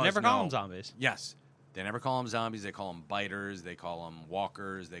They was never call no- them zombies. Yes. They never call them zombies. They call them biters. They call them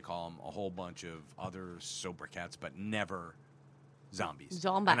walkers. They call them a whole bunch of other sobriquets, but never zombies.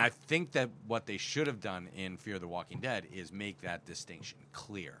 Zombie. And I think that what they should have done in Fear the Walking Dead is make that distinction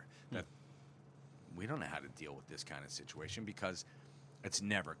clear. That we don't know how to deal with this kind of situation because it's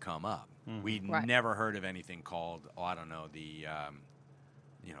never come up. We Right. never heard of anything called, I don't know, the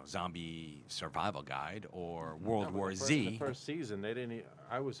Zombie Survival Guide or World No, but War in Z. the first season, they didn't.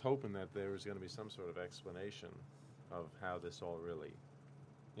 I was hoping that there was going to be some sort of explanation of how this all really,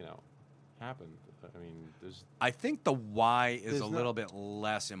 happened. I mean, there's. I think the why is There's a no- little bit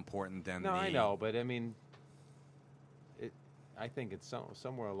less important than No, the. I know, but I mean, I think it's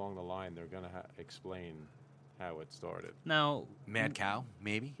somewhere along the line they're going to explain how it started. Now, Mad Cow,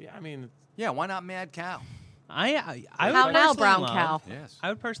 maybe. Yeah, I mean, Yeah, why not Mad Cow? I would How now, personally brown love- cow? Yes. I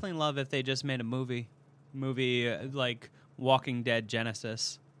would personally love if they just made a movie like Walking Dead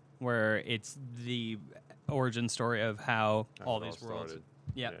Genesis, where it's the origin story of how how all it these worlds. started.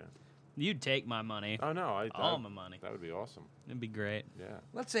 Yep. You'd take my money. Oh no, All my money. That would be awesome. It'd be great. Yeah.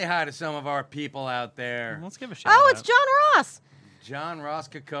 Let's say hi to some of our people out there. Let's give a shout Oh, out. it's John Ross. John Ross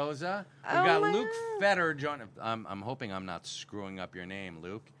Kokoza. We Oh got my Luke God. Fetter. I'm hoping I'm not screwing up your name,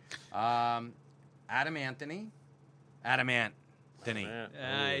 Luke. Adam Anthony. Adam Anthony. Man,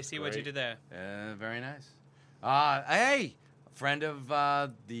 I that's see what you great. did there. Very nice. Hey, friend of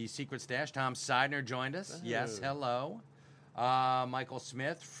the Secret Stash, Tom Seidner joined us. Yes, hello. Michael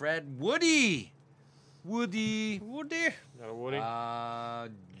Smith, Fred Woody. Woody. Got a Woody?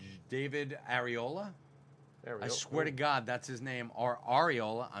 David Areola. There we I go. swear to God, that's his name. Or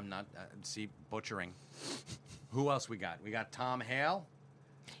Areola. I'm not, butchering. Who else we got? We got Tom Hale.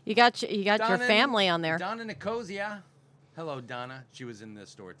 You got your Donna- family on there. Donna Nicosia. Hello, Donna. She was in the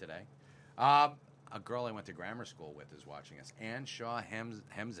store today. A girl I went to grammar school with is watching us. Ann Shaw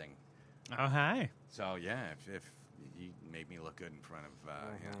Hemsing. Oh, hi. So, yeah, if you made me look good in front of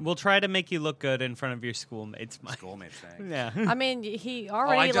We'll try to make you look good in front of your schoolmates, Mike. schoolmates, thanks. Yeah. I mean, he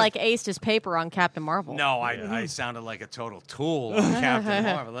already just- aced his paper on Captain Marvel. No, I sounded like a total tool on Captain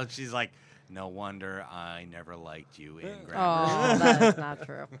Marvel. She's like, no wonder I never liked you in grammar school. Oh, that is not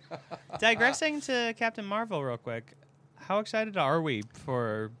true. Digressing to Captain Marvel real quick. How excited are we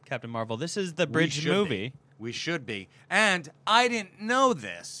for Captain Marvel? This is the We bridge should movie. be. We should be. And I didn't know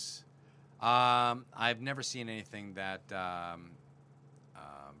this. I've never seen anything that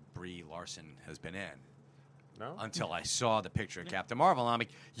Brie Larson has been in No? until I saw the picture of Captain Marvel. And I'm like,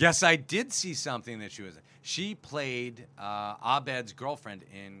 yes, I did see something that she was in. She played Abed's girlfriend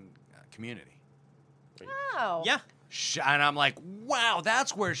in Community. Oh. Yeah. And I'm like, wow,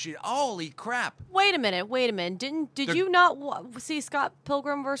 that's where she. Holy crap! Wait a minute. Did They're- you not see Scott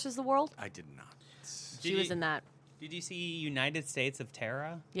Pilgrim versus the World? I did not. She was in that. Did you see United States of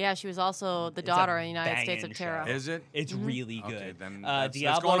Terra? Yeah, she was also the It's daughter a in United States of banging Terra. show. Is it? It's really good. Okay, then that's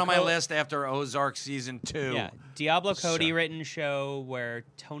Diablo going on my Co- list after Ozark season 2. Yeah, Diablo Cody Sure. written show where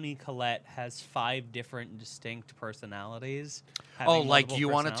Tony Collette has 5 different distinct personalities. Oh, having like multiple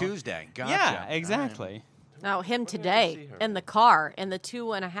you on a personalities. Tuesday. Gotcha. Yeah, All right. exactly. No, him When did I today see her? in the car in the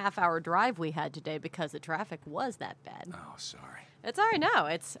 2.5 hour drive we had today because the traffic was that bad. Oh, sorry. It's all right. No,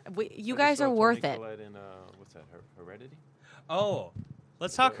 it's you I just guys saw are Toni worth it. Collette in, what's that? Heredity? Oh,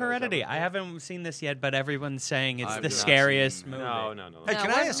 let's Is talk that what Heredity. it's I haven't seen this yet, but everyone's saying it's I've the not scariest seen- movie. No. Hey, No,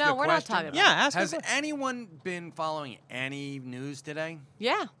 can I we're- ask no, a we're not question? talking about Yeah, ask Has a que- anyone been following any news today?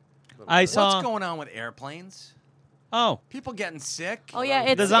 Yeah. I saw. What's going on with airplanes? Oh, People getting sick? Oh yeah,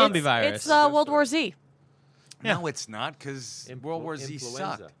 it's The zombie it's, virus. It's World War Z. No, it's not, because World War Z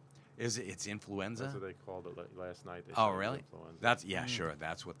Influenza. sucked. Is it? It's influenza? That's what they called it last night. They Oh, said it was really? influenza. That's sure.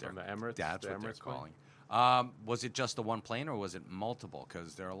 That's what they're. From the Emirates- That's the what they're Emirates plane? calling. Was it just the one plane, or was it multiple?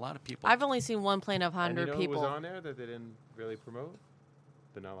 Because there are a lot of people. I've only seen one plane of And you 100 know people. who was on there that they didn't really promote?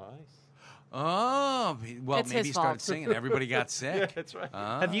 Vanilla Ice. Oh, well, It's maybe his he started fault. singing. Everybody got sick. Yeah, that's right.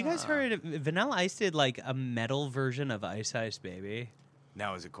 have you guys Ah. heard of Vanilla Ice did like a metal version of Ice Ice Baby?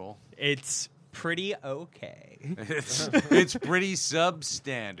 Now, is it cool? It's pretty okay. It's pretty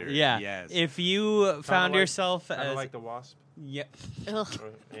substandard. Yeah. Yes. If you found like- yourself Kind as of like the Wasp. yeah, Ugh.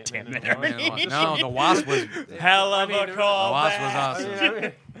 Or Ant-Man and it, the Wasp. Ernie. No, the Wasp was. hell of I mean, a the call. The Wasp was back.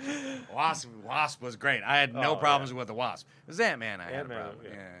 awesome. I mean, Wasp was great. I had no Oh, problems with the Wasp. It was Ant-Man I had a Ant-Man, problem.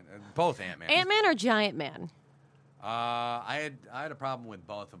 yeah. Yeah, both Ant-Man. Ant-Man or Giant Man? I had a problem with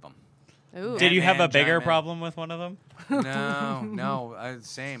both of them. Ooh. Did you have a Ant-Man, bigger Giant Man. problem with one of them? No,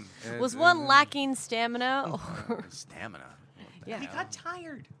 same. Was one lacking stamina? Or Stamina. What the Yeah. He hell? got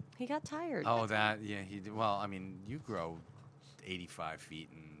tired. he got tired. Oh, that, yeah, he did. Well, I mean, you grow 85 feet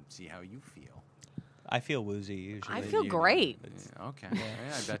and see how you feel. I feel woozy usually. I feel You- great. Yeah, okay. Yeah,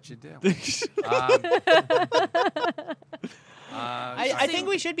 I bet you do. Um, I think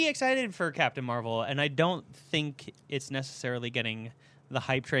we should be excited for Captain Marvel, and I don't think it's necessarily getting the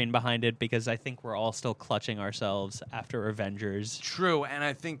hype train behind it because I think we're all still clutching ourselves after Avengers. True, and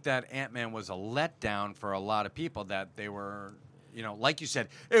I think that Ant-Man was a letdown for a lot of people that they were, like you said,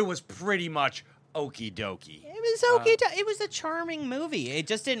 it was pretty much okie dokie. It was okay. It was a charming movie. It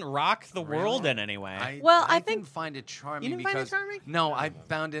just didn't rock the world in any way. Well, I didn't think- find it charming. You didn't find it because, charming? No, I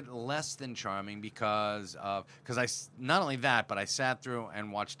found it less than charming because not only that, but I sat through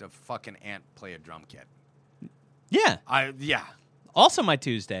and watched a fucking ant play a drum kit. Yeah. Also, my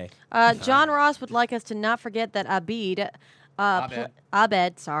Tuesday. John Ross would like us to not forget that Abed,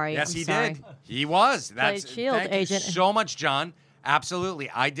 sorry. Yes, I'm he sorry. did. He was. That's Shield thank agent. you so much, John. Absolutely.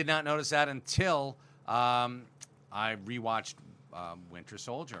 I did not notice that until I rewatched Winter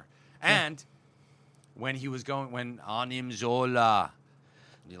Soldier. And when Anim Zola.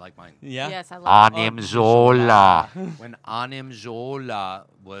 Do you like mine? Yeah. Yes, I love it. Zola. When Anim Zola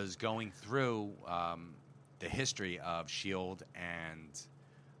was going through the history of S.H.I.E.L.D. and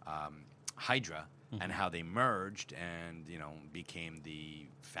Hydra and how they merged and, became the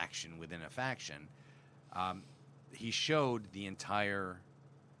faction within a faction, he showed the entire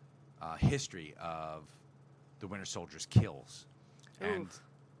history of the Winter Soldier's kills. And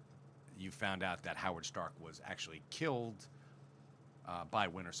you found out that Howard Stark was actually killed by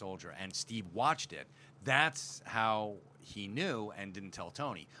Winter Soldier, and Steve watched it. That's how he knew and didn't tell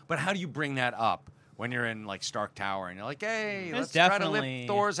Tony. But how do you bring that up when you're in like Stark Tower and you're like, hey, It's let's try to definitely- lift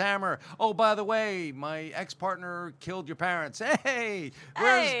Thor's hammer. Oh, by the way, my ex-partner killed your parents. Hey,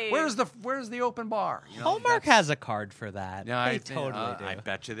 Hey. where's the open bar? Hallmark has a card for that. Yeah, they I think- totally do. I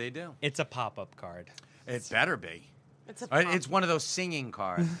bet you they do. It's a pop-up card. It better be. It's a It's one of those singing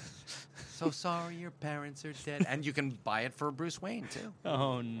cards. So sorry your parents are dead. And you can buy it for Bruce Wayne, too.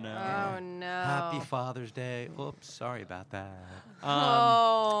 Oh no. Oh no. Happy Father's Day. Oops, sorry about that.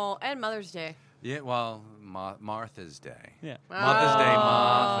 Oh, and Mother's Day. Yeah, well, Martha's Day. Yeah. Mother's Day, Oh,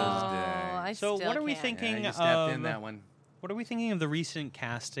 Mother's Day. I So still what are we can't. thinking Yeah, you stepped in of- that one. What are we thinking of the recent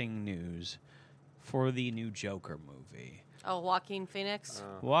casting news for the new Joker movie? Oh, Joaquin Phoenix.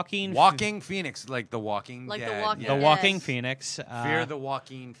 Walking Phoenix, like the Walking Like the Dead. Walking The Yes. Walking Phoenix. Fear the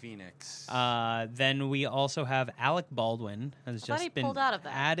Walking Phoenix. Then we also have Alec Baldwin has thought he just been pulled out of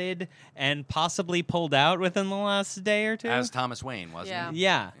that. added and possibly pulled out within the last day or two. As Thomas Wayne, wasn't Yeah. he?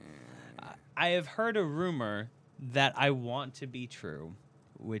 Yeah. I have heard a rumor that I want to be true,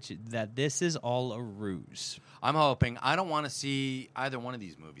 which that this is all a ruse. I'm hoping. I don't want to see either one of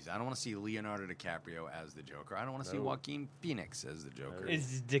these movies. I don't want to see Leonardo DiCaprio as the Joker. I don't want to see No. Joaquin Phoenix as the Joker.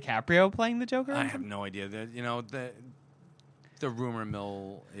 Is DiCaprio playing the Joker? I have no idea. The rumor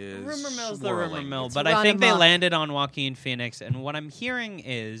mill is Rumor mill's the rumor swirling. mill, It's but I run think they amok. landed on Joaquin Phoenix, and what I'm hearing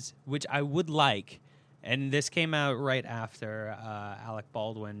is, which I would like, and this came out right after Alec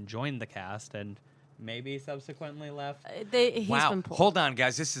Baldwin joined the cast, and maybe subsequently left. He's Wow. been pulled. Hold on,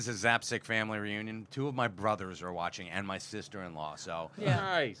 guys. This is a Zapsik family reunion. 2 of my brothers are watching, and my sister-in-law. So, Yeah.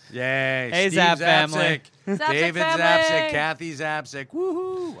 Nice. yay. Hey, Steve Zap family. Zapsik David family. Zapsik, Kathy Zapsik.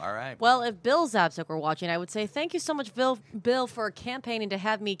 Woohoo. All right. Well, if Bill Zapsik were watching, I would say thank you so much, Bill, for campaigning to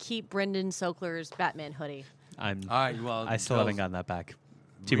have me keep Brendan Sokler's Batman hoodie. All right. Well, I still haven't gotten that back.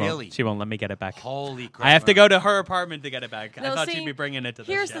 She Really? won't. She won't let me get it back. Holy crap. I have to go to her apartment to get it back. No, I thought see, she'd be bringing it to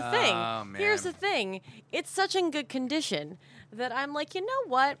the Here's show. the thing. Oh, man. Here's the thing. It's such in good condition that I'm like, you know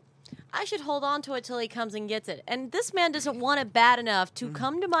what? I should hold on to it till he comes and gets it. And this man doesn't want it bad enough to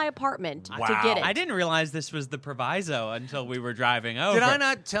come to my apartment to Wow. get it. I didn't realize this was the proviso until we were driving over. Did I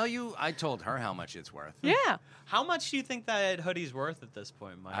not tell you? I told her how much it's worth. Yeah. How much do you think that hoodie's worth at this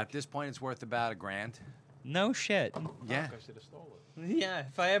point, Mike? At this point, it's worth about $1,000. No shit. Yeah. I should have stolen it. Yeah,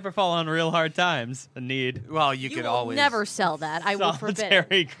 if I ever fall on real hard times and need Well, you You could will always never sell that. I will forbid it.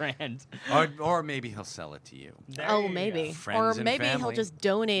 solitary grand. or maybe he'll sell it to you. Oh, maybe. Friends Or and maybe he'll family. just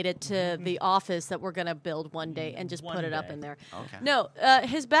donate it to the office that we're going to build one day and just One put it up day. in there. Okay. No,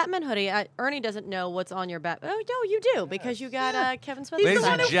 his Batman hoodie, Ernie doesn't know what's on your Oh, no, you do, because you got Kevin Smith. Ladies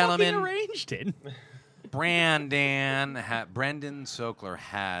design and it. gentlemen, arranged it. Brendan Sokler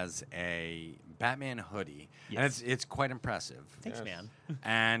has a Batman hoodie, and Yes. it's quite impressive. Thanks, Yes. man.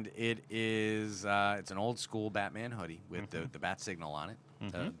 And it is it's an old school Batman hoodie with the bat signal on it,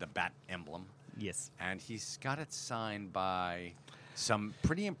 the bat emblem, Yes. and he's got it signed by some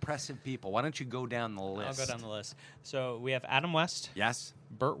pretty impressive people. Why don't you go down the list? I'll go down the list. So we have Adam West, Yes.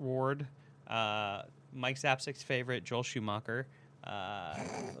 Burt Ward, Mike Zapsik's favorite, Joel Schumacher.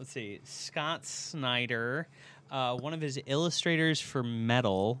 Let's see, Scott Snyder, one of his illustrators for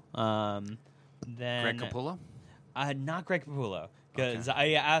Metal. Then Greg Capullo. not Greg Capullo, because I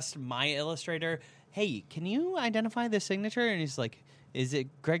asked my illustrator, "Hey, can you identify the signature?" And he's like, "Is it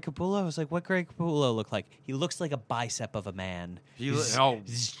Greg Capullo?" I was like, "What Greg Capullo look like?" He looks like a bicep of a man. He's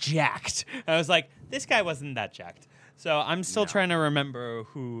jacked. I was like, "This guy wasn't that jacked." So I'm still trying to remember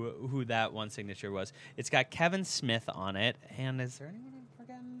who that one signature was. It's got Kevin Smith on it, and is there anyone I'm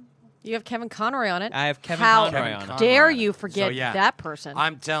forgetting? You have Kevin Conroy on it. I have Kevin How Conroy on it. dare Conroy on you it. forget So, yeah, that person?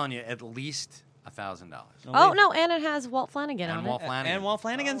 I'm telling you, at least $1,000. Oh, no, and it has Walt Flanagan And on Walt it. Flanagan. And Walt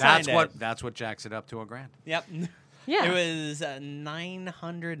Flanagan That's signed what it. that's what jacks it up to $1,000. Yep. Yeah. It was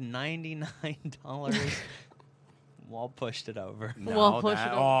 $999. Walt pushed it over. No, Well, push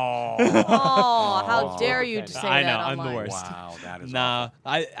that- it oh, Oh, how dare you okay. say I that know, I'm the online. worst. wow, that is No,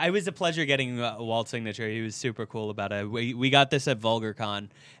 awful. I was a pleasure getting Walt's signature. He was super cool about it. We got this at VulgarCon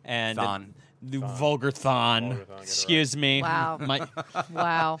and Thon. the Thon. VulgarThon. Vulgarthon, get it right. Excuse me. Wow. My,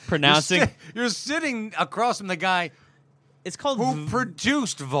 Wow. pronouncing You're sitting across from the guy it's called who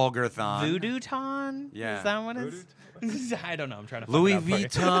produced Vulgarthon. VoodooTon. Yeah. Is that what it is? I don't know. I'm trying to Louis fuck it up for you.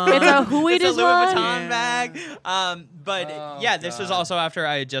 Vuitton. It's a Louis It's a Louis Vuitton. Vuitton Yeah. bag. But Oh, yeah, this was God. also after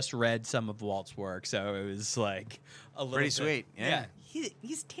I had just read some of Walt's work, so it was like a little Pretty bit- sweet, yeah.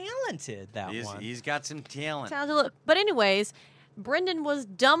 He's talented. That one. He's got some talent. Sounds a little, but anyways, Brendan was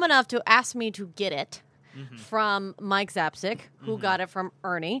dumb enough to ask me to get it from Mike Zapsik, who got it from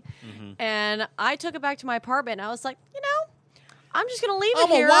Ernie, and I took it back to my apartment. And I was like, I'm just gonna leave I'm it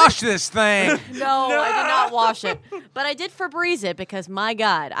gonna here. wash this thing. No, I did not wash it, but I did Febreze it because my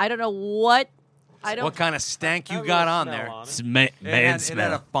God, I don't know what. I don't. What kind of stank Had you a got little on smell there? on it. It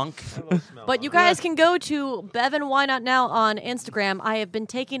had a funk. Had a little smell But on you it. guys can go to Bevan Why Not Now on Instagram. I have been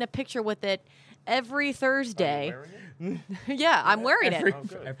taking a picture with it every Thursday. Wearing it? Yeah, I'm wearing every, it. Oh,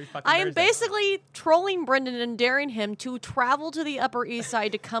 good. every fucking I am Thursday. basically trolling Brendan and daring him to travel to the Upper East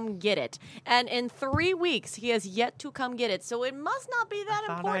Side to come get it. And in 3 weeks, he has yet to come get it. So it must not be that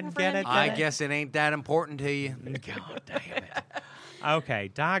thought important I'd for get him it, to I get it. guess it ain't that important to you. God damn it.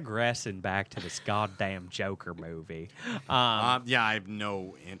 Okay, digressing back to this goddamn Joker movie. Yeah, I have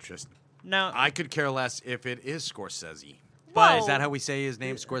no interest. Now, I could care less if it is Scorsese. Whoa. Is that how we say his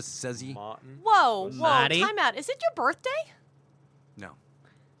name, Scorsese? Martin. Whoa, Maddie? time out. Is it your birthday? No,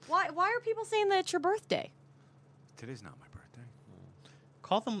 Why are people saying that it's your birthday? today's not my birthday.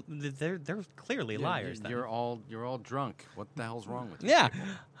 call them. They're clearly liars. then. You're all drunk. What the hell's wrong with you? Yeah.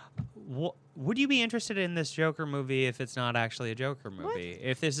 Would you be interested in this Joker movie if it's not actually a Joker movie?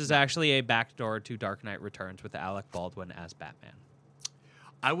 If this is actually a backdoor to Dark Knight Returns with Alec Baldwin as Batman?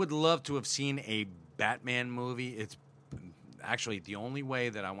 I would love to have seen a Batman movie. It's actually the only way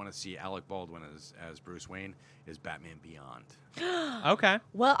that I want to see Alec Baldwin as Bruce Wayne is Batman Beyond. Okay.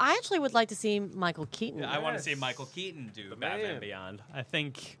 Well, I actually would like to see Michael Keaton. I want to Yes. see Michael Keaton do The Batman man. Beyond. I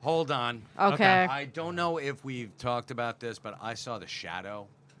think. Hold on. Okay. I don't know if we've talked about this, but I saw The Shadow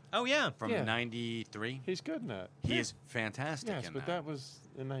Oh yeah. from Yeah. '93. He's good in that. He is fantastic Yes, in but that was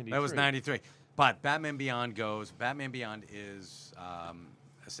in '93. That was '93. But Batman Beyond goes. Batman Beyond is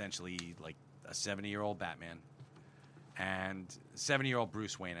essentially like a 70-year-old Batman and 70-year-old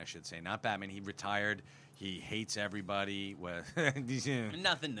Bruce Wayne, I should say, not Batman. He retired. He hates everybody.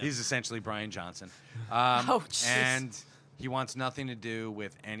 Nothing new. He's essentially Brian Johnson. Oh, jeez. And he wants nothing to do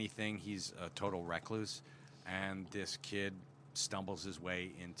with anything. He's a total recluse. And this kid stumbles his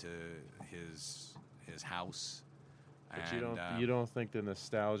way into his house. But And, you don't think the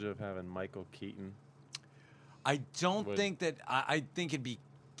nostalgia of having Michael Keaton? I don't would- think that. I think it'd be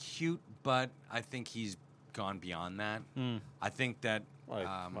cute, but I think he's gone beyond that. I think that. Like,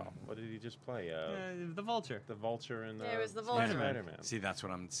 well, what did he just play? The Vulture. The Vulture and Yeah, it was the Vulture. Spider-Man. See, that's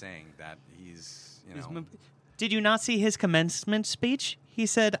what I'm saying. That he's, His Did you not see his commencement speech? He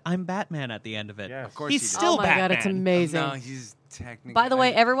said, "I'm Batman" at the end of it. Yes. Of course He's he did. still Oh my Batman. God, it's amazing. No, he's technically. By the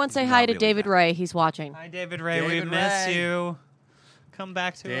way, everyone say hi to David Ray. He's watching. Hi, David Ray. we David miss Ray. you. Come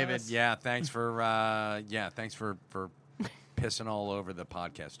back to David, us. yeah, thanks for pissing all over the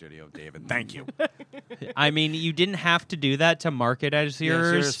podcast studio, David. Thank you. I mean, you didn't have to do that to market as Yeah, yours.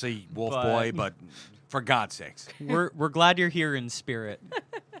 seriously, Wolf but- Boy, but for God's sakes. We're glad you're here in spirit.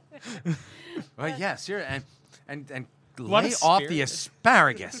 Well, yeah, seriously, and What a lay off the spirit.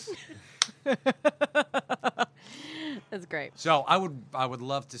 asparagus. That's great. So I would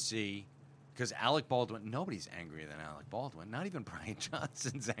love to see, because Alec Baldwin, nobody's angrier than Alec Baldwin. Not even Brian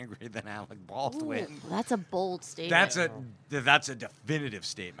Johnson's angrier than Alec Baldwin. Ooh, that's a bold statement. That's a definitive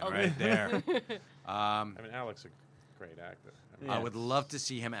statement right there. I mean, Alex a great actor. I mean, I would love to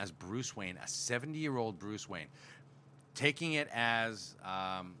see him as Bruce Wayne, a 70-year-old Bruce Wayne, taking it as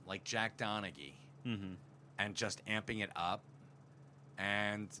like Jack Donaghy and just amping it up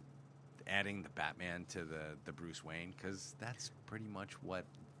and adding the Batman to the Bruce Wayne, because that's pretty much what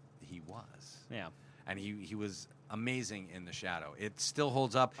he was. Yeah. And he was amazing in The Shadow. It still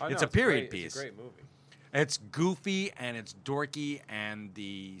holds up. oh, no, it's a period great. piece. It's a great movie. It's goofy and it's dorky, and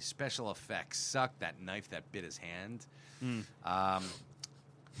the special effects suck. That knife that bit his hand.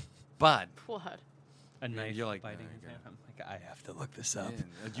 But What? A knife you're like, biting "Oh, his okay." hand. I'm like, I have to look this up.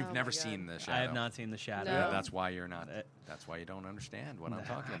 you've Oh never my God. seen The Shadow. I have not seen The Shadow. No. Yeah, that's why you're not. That's why you don't understand what I'm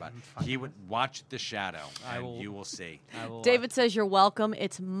talking about. He would watch The Shadow, I and will- you will see. I will, David says you're welcome.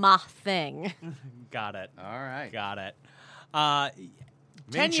 It's my thing. got it. All right. Got it. Ming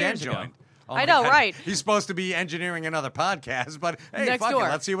 10 Chen years ago. joined. Oh I my know, God. right? He's supposed to be engineering another podcast, but hey, Next fuck door. it.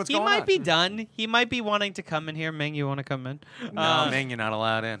 Let's see what's He going might on. be done. He might be wanting to come in here. Ming, you want to come in? No, Ming, you're not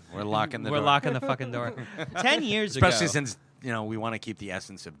allowed in. We're locking the We're door. locking the fucking door. 10 years ago. Especially since we want to keep the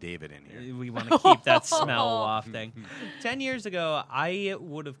essence of David in here. We want to keep that smell wafting. 10 years ago, I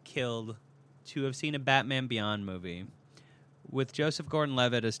would have killed to have seen a Batman Beyond movie with Joseph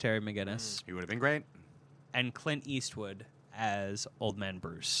Gordon-Levitt as Terry McGinnis He would have been great. and Clint Eastwood as Old Man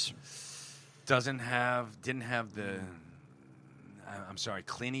Bruce. Didn't have the. I'm sorry,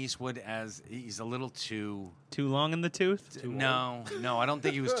 Clint Eastwood as he's a little too. Too long in the tooth? No, I don't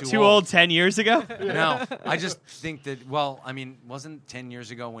think he was too, Too old 10 years ago? No, I just think that. Well, I mean, wasn't 10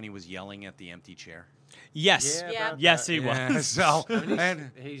 years ago when he was yelling at the empty chair? Yes. Yeah, Yeah. about Yes, that. he Yeah, was. so I mean,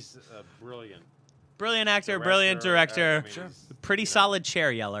 and he's brilliant. Brilliant actor, brilliant director. I mean, he's, Pretty solid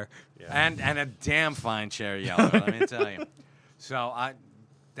chair yeller. yeah. and a damn fine chair yeller. Let me tell you. So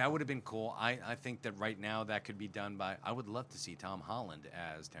that would have been cool. I think that right now that could be done by. I would love to see Tom Holland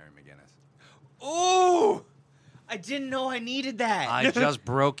as Terry McGinnis. Ooh! I didn't know I needed that. I just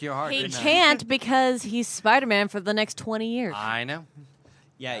broke your heart. He didn't I? can't because he's Spider-Man for the next 20 years. I know.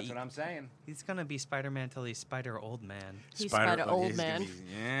 yeah, That's what I'm saying. he's going to be Spider-Man till he's Spider-Old Man. He's Spider Old he's gonna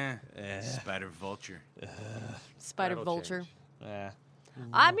Man. be- Spider Vulture. Spider That'll Vulture. change. Yeah.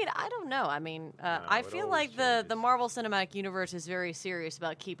 I mean, I don't know. I mean, I it feel always like the changes. Marvel Cinematic Universe is very serious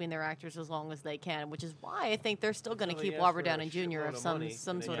about keeping their actors as long as they can, which is why I think they're still going to Well, keep they ask Robert for a Downey Jr. shitload of of some money, and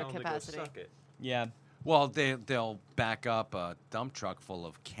then sort you of tell them to go capacity. suck it. Yeah. Well, they'll back up a dump truck full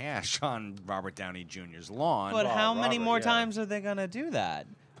of cash on Robert Downey Jr.'s lawn. But Well, how many Robert, more yeah. times are they going to do that?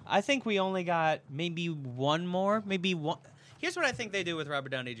 I think we only got maybe one more. Maybe one. Here's what I think they do with Robert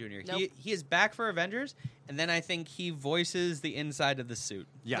Downey Jr. Nope. He is back for Avengers, and then I think he voices the inside of the suit.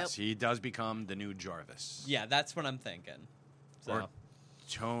 Yes, Nope. he does become the new Jarvis. Yeah, that's what I'm thinking. So, Or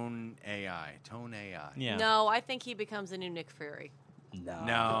Tone AI. yeah. No, I think he becomes a new Nick Fury.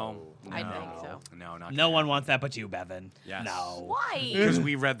 No, I no, think so. No, not No gonna one happen. wants that but you, Bevan. Yes. No. Why? Because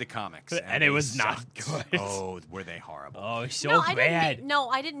we read the comics And it they was not sucked. good. Oh, were they horrible? Oh, so no, I bad. didn't mean, no,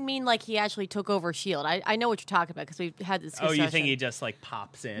 I didn't mean like he actually took over Shield. I know what you're talking about because we've had this Oh, discussion. you think he just like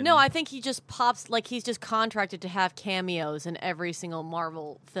pops in? No, I think he just pops like he's just contracted to have cameos in every single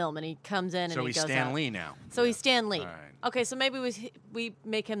Marvel film, and he comes in and So he he's goes Stan out. Lee now. So he's Stan Lee. All right. Okay, so maybe we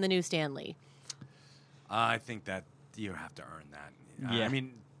make him the new Stan Lee. I think that you have to earn that. Yeah. I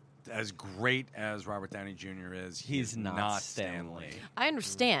mean, as great as Robert Downey Jr. is, He's not Stan Stan Lee. Lee. I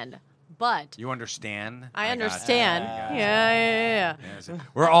understand, but You understand? I got understand. you. I got you. Yeah. Yes.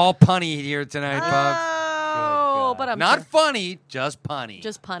 We're all punny here tonight, folks. Oh, but I'm Not sure- funny, just punny.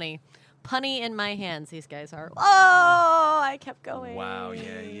 just punny. Punny in my hands, these guys are. Oh, I kept going. Wow,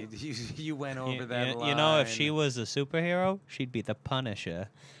 yeah, you went over You, that line. you know, if she was a superhero, she'd be the Punisher.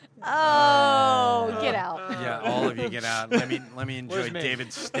 Oh, get out. Yeah, all of you get out. Let me enjoy Where's me?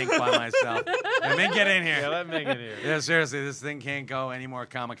 David's stink by myself. Let me get in here. Yeah, let me get here. Yeah, seriously, this thing can't go any more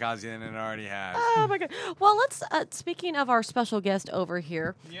kamikaze than it already has. Oh my god. Well, let's. Speaking of our special guest over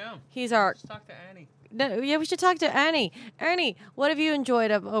here, Yeah. he's our. Let's talk to Annie. No, yeah, we should talk to Ernie. Ernie, what have you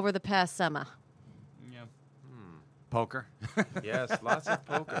enjoyed over the past summer? Yeah. Poker. Yes, lots of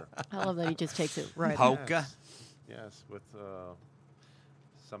poker. I love that he just takes it right. Poker. Yes, with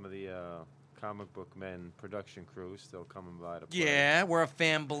some of the comic book men production crew still coming by to play. Yeah, we're a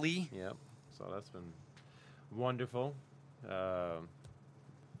family. Yep. So that's been wonderful.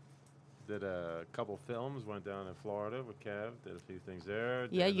 Did a couple films. Went down in Florida with Kev. Did a few things there.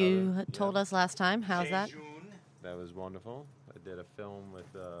 Yeah, did you another- had told yeah, us last time. How's that? That was wonderful. I did a film with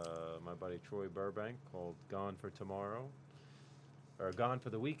my buddy Troy Burbank called Gone for Tomorrow. Or Gone for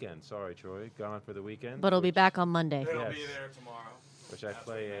the Weekend. Sorry, Troy. Gone for the Weekend. But it'll be which- back on Monday. It'll Yes. be there tomorrow. Which I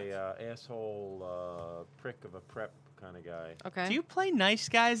play a asshole prick of a prep kind of guy. Okay. Do you play nice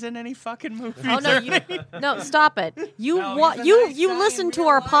guys in any fucking movies? Oh no! or You, anything? no, stop it! You No, wa- he's a you nice you guy in listened to real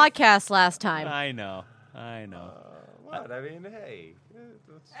our life. podcast last time. I know. I know. What? I mean, hey.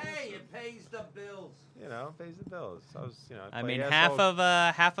 it pays the bills. You know, pays the bills. I was, you know. I play mean, asshole-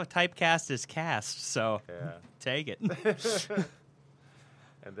 half of typecast is cast, so Yeah. take it.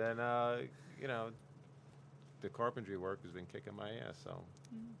 And then, you know, the carpentry work has been kicking my ass, so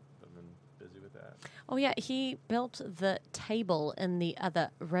I've been busy with that. Oh yeah, he built the table in the other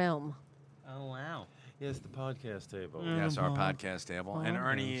room. Oh wow. Yes, the podcast table. Yes, our Mhm. podcast table. And Podcast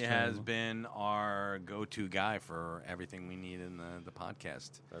Ernie has table. been our go-to guy for everything we need in the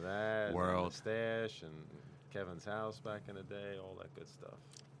podcast. For that, World. and the stash, and Kevin's house back in the day, all that good stuff.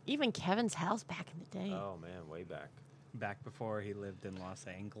 Even Kevin's house back in the day. Oh, man, way back. Back before he lived in Los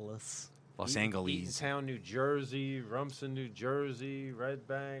Angeles. Los Angeles. Eatontown, New Jersey, Rumson, New Jersey, Red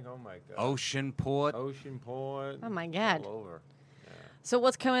Bank, oh my God. Oceanport. Oceanport. Oh, my it's God. All over. Yeah. So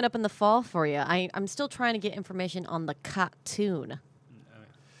what's coming up in the fall for you? I'm still trying to get information on the cartoon.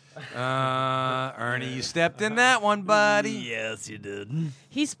 Ernie, you stepped in that one, buddy. Yes, you did.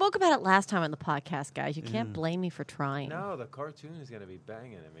 He spoke about it last time on the podcast, guys. You can't blame me for trying. No, the cartoon is going to be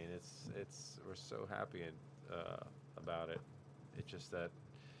banging. I mean, it's we're so happy about it. It's just that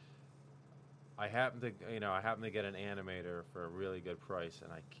I happen to get an animator for a really good price,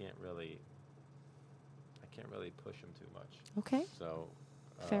 and I can't really push him too much. Okay, So,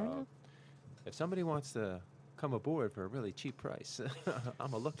 fair enough. if somebody wants to come aboard for a really cheap price,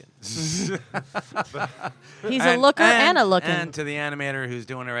 I'm a looking. He's a looker and a looking. And to the animator who's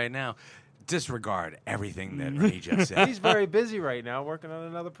doing it right now, disregard everything that Ernie just said. He's very busy right now working on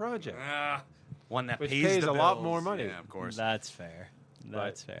another project. One that Which pays, pays the a lot bills. more money. Yeah, of course. That's fair.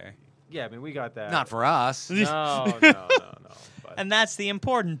 That's fair. Yeah, I mean, we got that. Not for us. No. But And that's the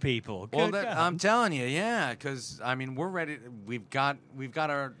important people. Well, Good God. I'm telling you, yeah, because I mean, we're ready. We've got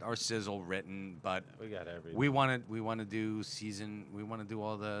our sizzle written, but we got everything. we want to do season. We want to do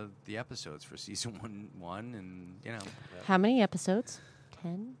all the episodes for season one, and you know, How many episodes?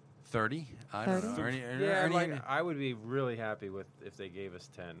 10? 30. I don't 30? know. Yeah, Ernie, I would be really happy with if they gave us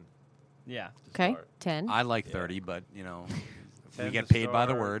 10. Yeah. To Okay, start. 10. I like Yeah. 30, but you know, 10 we get to paid by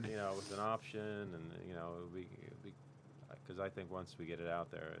the start, word. You know, with an option, and you know, because I think once we get it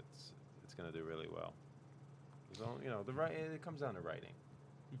out there, it's going to do really well. So, you know, it comes down to writing.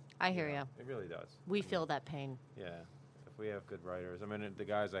 I hear you. It really does. We I mean, feel that pain. Yeah, if we have good writers, I mean, the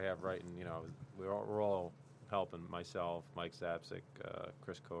guys I have writing, you know, we're all helping. Myself, Mike Zapsik,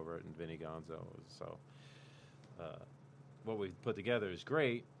 Chris Covert, and Vinny Gonzo. So, what we put together is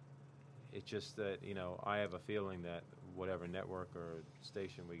great. It's just that, you know, I have a feeling that whatever network or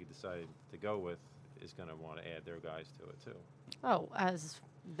station we decide to go with is going to want to add their guys to it too. Oh, as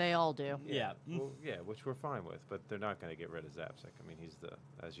They all do. Yeah. Well, yeah, which we're fine with, but they're not going to get rid of Zapsik. I mean, he's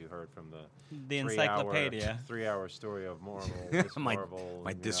as you heard from The encyclopedia. 3-hour story of Marvel. Miss My- Marvel,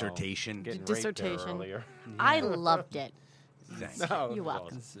 my you know, dissertation. getting Dissertation. raped there earlier. I loved it. Thanks. No, You're it was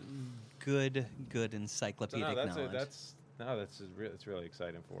welcome. awesome. Good So encyclopedic no, knowledge. it's really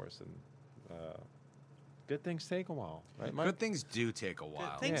exciting for us, and good things take a while, right, Mike? Good things do take a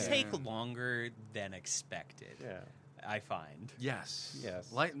while. Things Yeah. take longer than expected. Yeah. I find. Yes.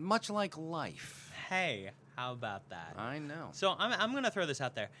 Yes. Much like life. Hey, how about that? I know. So I'm gonna throw this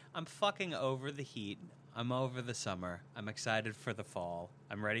out there. I'm fucking over the heat. I'm over the summer. I'm excited for the fall.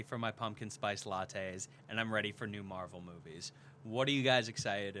 I'm ready for my pumpkin spice lattes, and I'm ready for new Marvel movies. What are you guys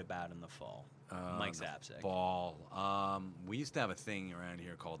excited about in the fall? Mike The Zapsik. Fall. We used to have a thing around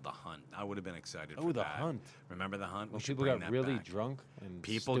here called The Hunt. I would have been excited for Oh, The that. Hunt. Remember The Hunt? When We should people bring got that really back. drunk and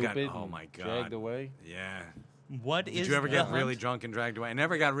People got- stupid oh and my God. dragged away. Yeah. What Did is you ever the get Hunt? really drunk and dragged away? I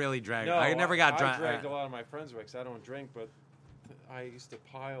never got really dragged. No, I never got I drunk. dragged a lot of my friends away because I don't drink, but I used to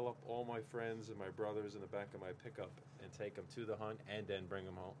pile up all my friends and my brothers in the back of my pickup and take them to the Hunt and then bring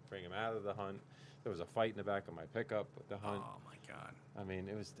them home, bring them out of the Hunt. There was a fight in the back of my pickup at the Hunt. Oh my God. I mean,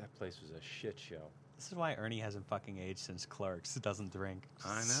 that place was a shit show. This is why Ernie hasn't fucking aged since Clerks. Doesn't drink.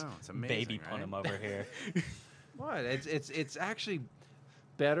 I know. It's amazing. Baby pun right? him over here. What? It's actually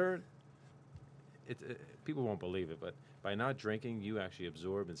better. People won't believe it, but by not drinking, you actually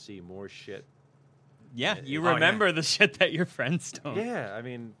absorb and see more shit. Yeah, you Oh, yeah. remember the shit that your friends don't. Yeah, I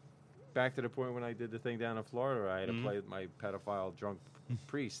mean, back to the point when I did the thing down in Florida, I had to play with my pedophile drunk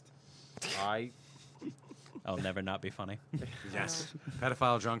priest. I'll never not be funny. Yes.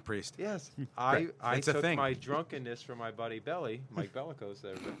 Pedophile drunk priest. Yes, I It's a took thing. my drunkenness from my buddy Belly, Mike Bellicose,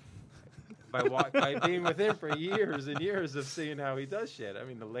 there, by being with him for years and years of seeing how he does shit. I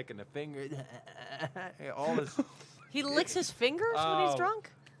mean, the licking the finger, all this. He licks his fingers when he's Oh.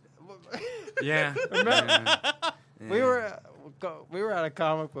 drunk? Yeah. We were at a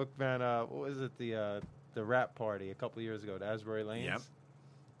comic book, man. What was it? The rap party a couple of years ago at Asbury Lanes. Yep.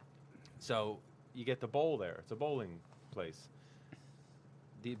 So you get the bowl there. It's a bowling place.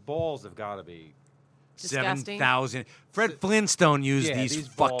 The balls have got to be. Disgusting. 7,000. Fred Flintstone used Yeah, these these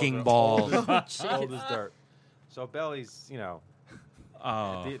fucking balls balls. are old as dirt. So Belly's,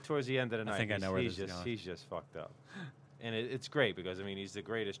 Oh, towards the end of the night, think I know where he's this is just going. he's just fucked up, and it's great because I mean he's the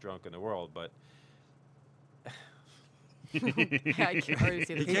greatest drunk in the world, but I can already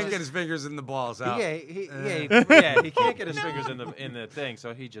see the He can't get his fingers in the balls out. he can't get his fingers in the thing,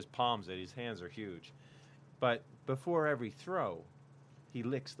 so he just palms it. His hands are huge, but before every throw, he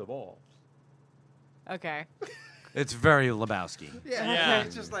licks the ball. Okay. It's very Lebowski. Yeah.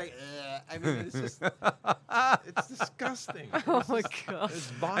 It's just like I mean, it's just it's disgusting. Oh my god. It's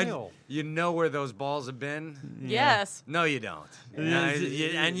vile. You know where those balls have been? Yes. No, you don't. Yeah.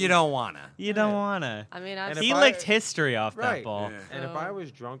 And you don't wanna. you don't wanna. I mean, And I've if He I- licked history off that Right. ball. Yeah. And if So- I was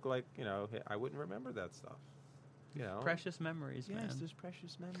drunk, like I wouldn't remember that stuff. Precious memories, Yes, man. there's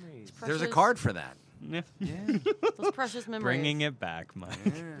precious memories. There's a Precious. card for that. Yeah. Yeah. those precious memories. Bringing it back, Mike.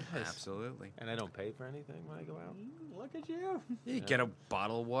 Absolutely. And I don't pay for anything when I go out. Look at you. You get a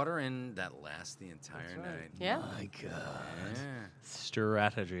bottle of water and that lasts the entire That's right. night. Yeah. My God. Yeah.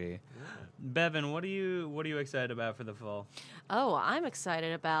 Strategy. Bevan, what are you excited about for the fall? Oh, I'm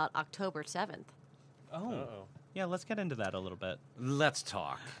excited about October 7th. Oh, Uh-oh. yeah. Let's get into that a little bit. Let's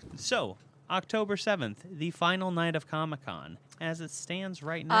talk. So, October 7th, the final night of Comic-Con, as it stands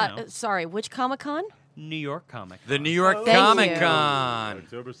right now. Sorry, which Comic-Con? New York Comic. The New York Thank Comic you. Con,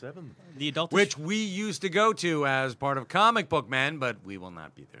 October 7th. The adult which we used to go to as part of Comic Book Men, but we will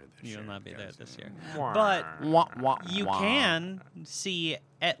not be there this year. You'll not be there because- this year. Wah. But you wah. can see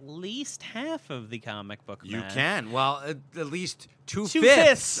at least half of the Comic Book You Man. can. Well, at least 2/5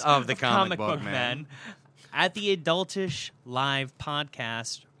 2/5 of the Comic Book Men. at the Adultish Live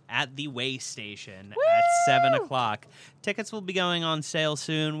podcast at the Way Station at 7 o'clock. Tickets will be going on sale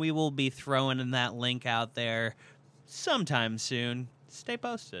soon. We will be throwing in that link out there sometime soon. Stay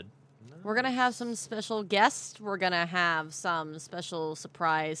posted. We're going to have some special guests. We're going to have some special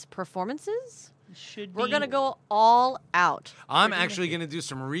surprise performances. Should We're be- going to go all out. I'm actually going to do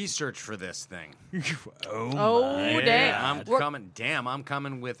some research for this thing. Oh, my damn. I'm We're- coming. Damn, I'm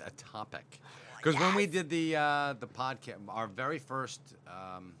coming with a topic. Because when we did the podcast, our very first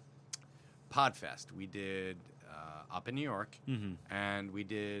Podfest, we did up in New York, and we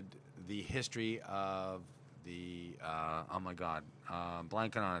did the history of the oh my God,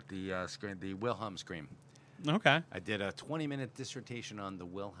 blanking on it, the screen, the Wilhelm scream. Okay. I did a 20-minute dissertation on the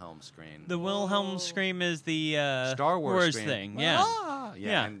Wilhelm screen. The Wilhelm scream is the Star Wars scream. thing. Yeah. Ah,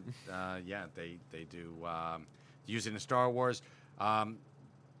 Yeah. And they do use it in Star Wars.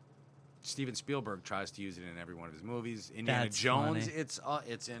 Steven Spielberg tries to use it in every one of his movies. Indiana That's Jones, funny.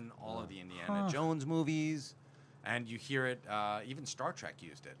 it's in all of the Indiana Jones movies, and you hear it. Even Star Trek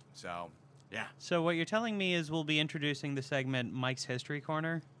used it. So, yeah. So what you're telling me is we'll be introducing the segment Mike's History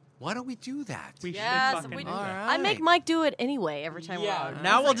Corner. Why don't we do that? We Yes, should fucking we- do All that. I make right. Mike do it anyway every time Yeah, we're on.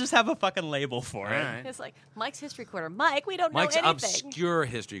 now we'll just have a fucking label for All it. right. It's like Mike's History Corner. Mike, we don't Mike's know anything. obscure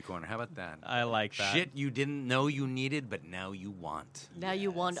history corner. How about that? I like that. Shit you didn't know you needed, but now you want. Now you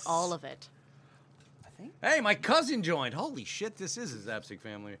want all of it. Hey, my cousin joined. Holy shit, this is his Zapsik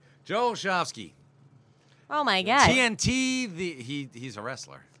family. Joe Olszewski. Oh my god. TNT, he's a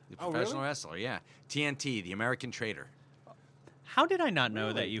wrestler. A Oh, professional really? wrestler, yeah. TNT, the American Trader. How did I not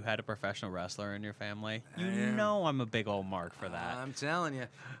know that you had a professional wrestler in your family? You Yeah. know I'm a big old mark for that. I'm telling you,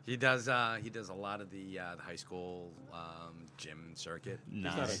 he does a lot of the high school gym circuit. He's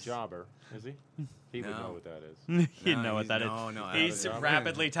not a jobber, is he? He would No. know what that is. You No, know what he's- that is. no, He's not a jobber.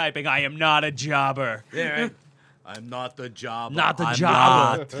 rapidly typing, I am not a jobber. Yeah, right. I'm not the jobber. Not the I'm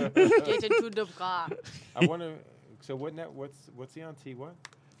jobber. not. Get into the car. I wonder. So what's he on T? What?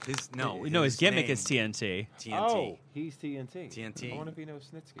 No, his gimmick name, is TNT. TNT. Oh, he's TNT. TNT. I wonder if he knows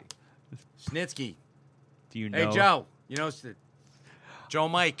Snitsky. Snitsky. Do you know? Hey, Joe. You know, Joe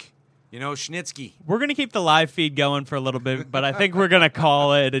Mike. You know, Schnitsky. We're going to keep the live feed going for a little bit, but I think we're going to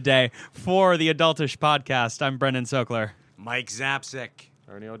call it a day. For the Adultish Podcast, I'm Brendan Sokler. Mike Zapsik.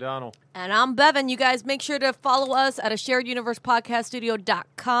 Ernie O'Donnell. And I'm Bevan. You guys make sure to follow us at a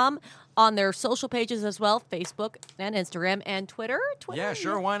shareduniversepodcaststudio.com on their social pages as well, Facebook and Instagram and Twitter. Yeah,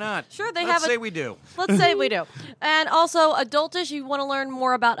 sure. Why not? Sure, they Let's have say a- we do. Let's say we do. And also, Adultish, you want to learn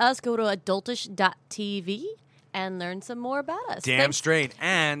more about us, go to adultish.tv and learn some more about us. Damn Thanks. straight.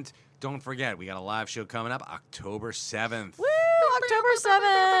 And don't forget, we got a live show coming up October 7th. Woo! October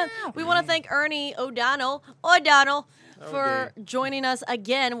 7th. We want to thank Ernie O'Donnell for joining us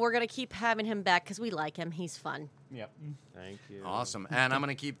again. We're going to keep having him back because we like him. He's fun. Yep. Thank you. Awesome. And I'm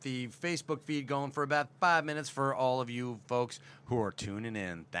going to keep the Facebook feed going for about 5 minutes for all of you folks who are tuning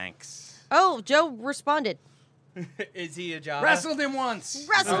in. Thanks. Oh, Joe responded. Is he a jobber? Wrestled him once.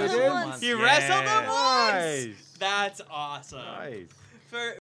 Wrestled Oh, he him did? once. You wrestled him once? Nice. That's awesome. Nice. For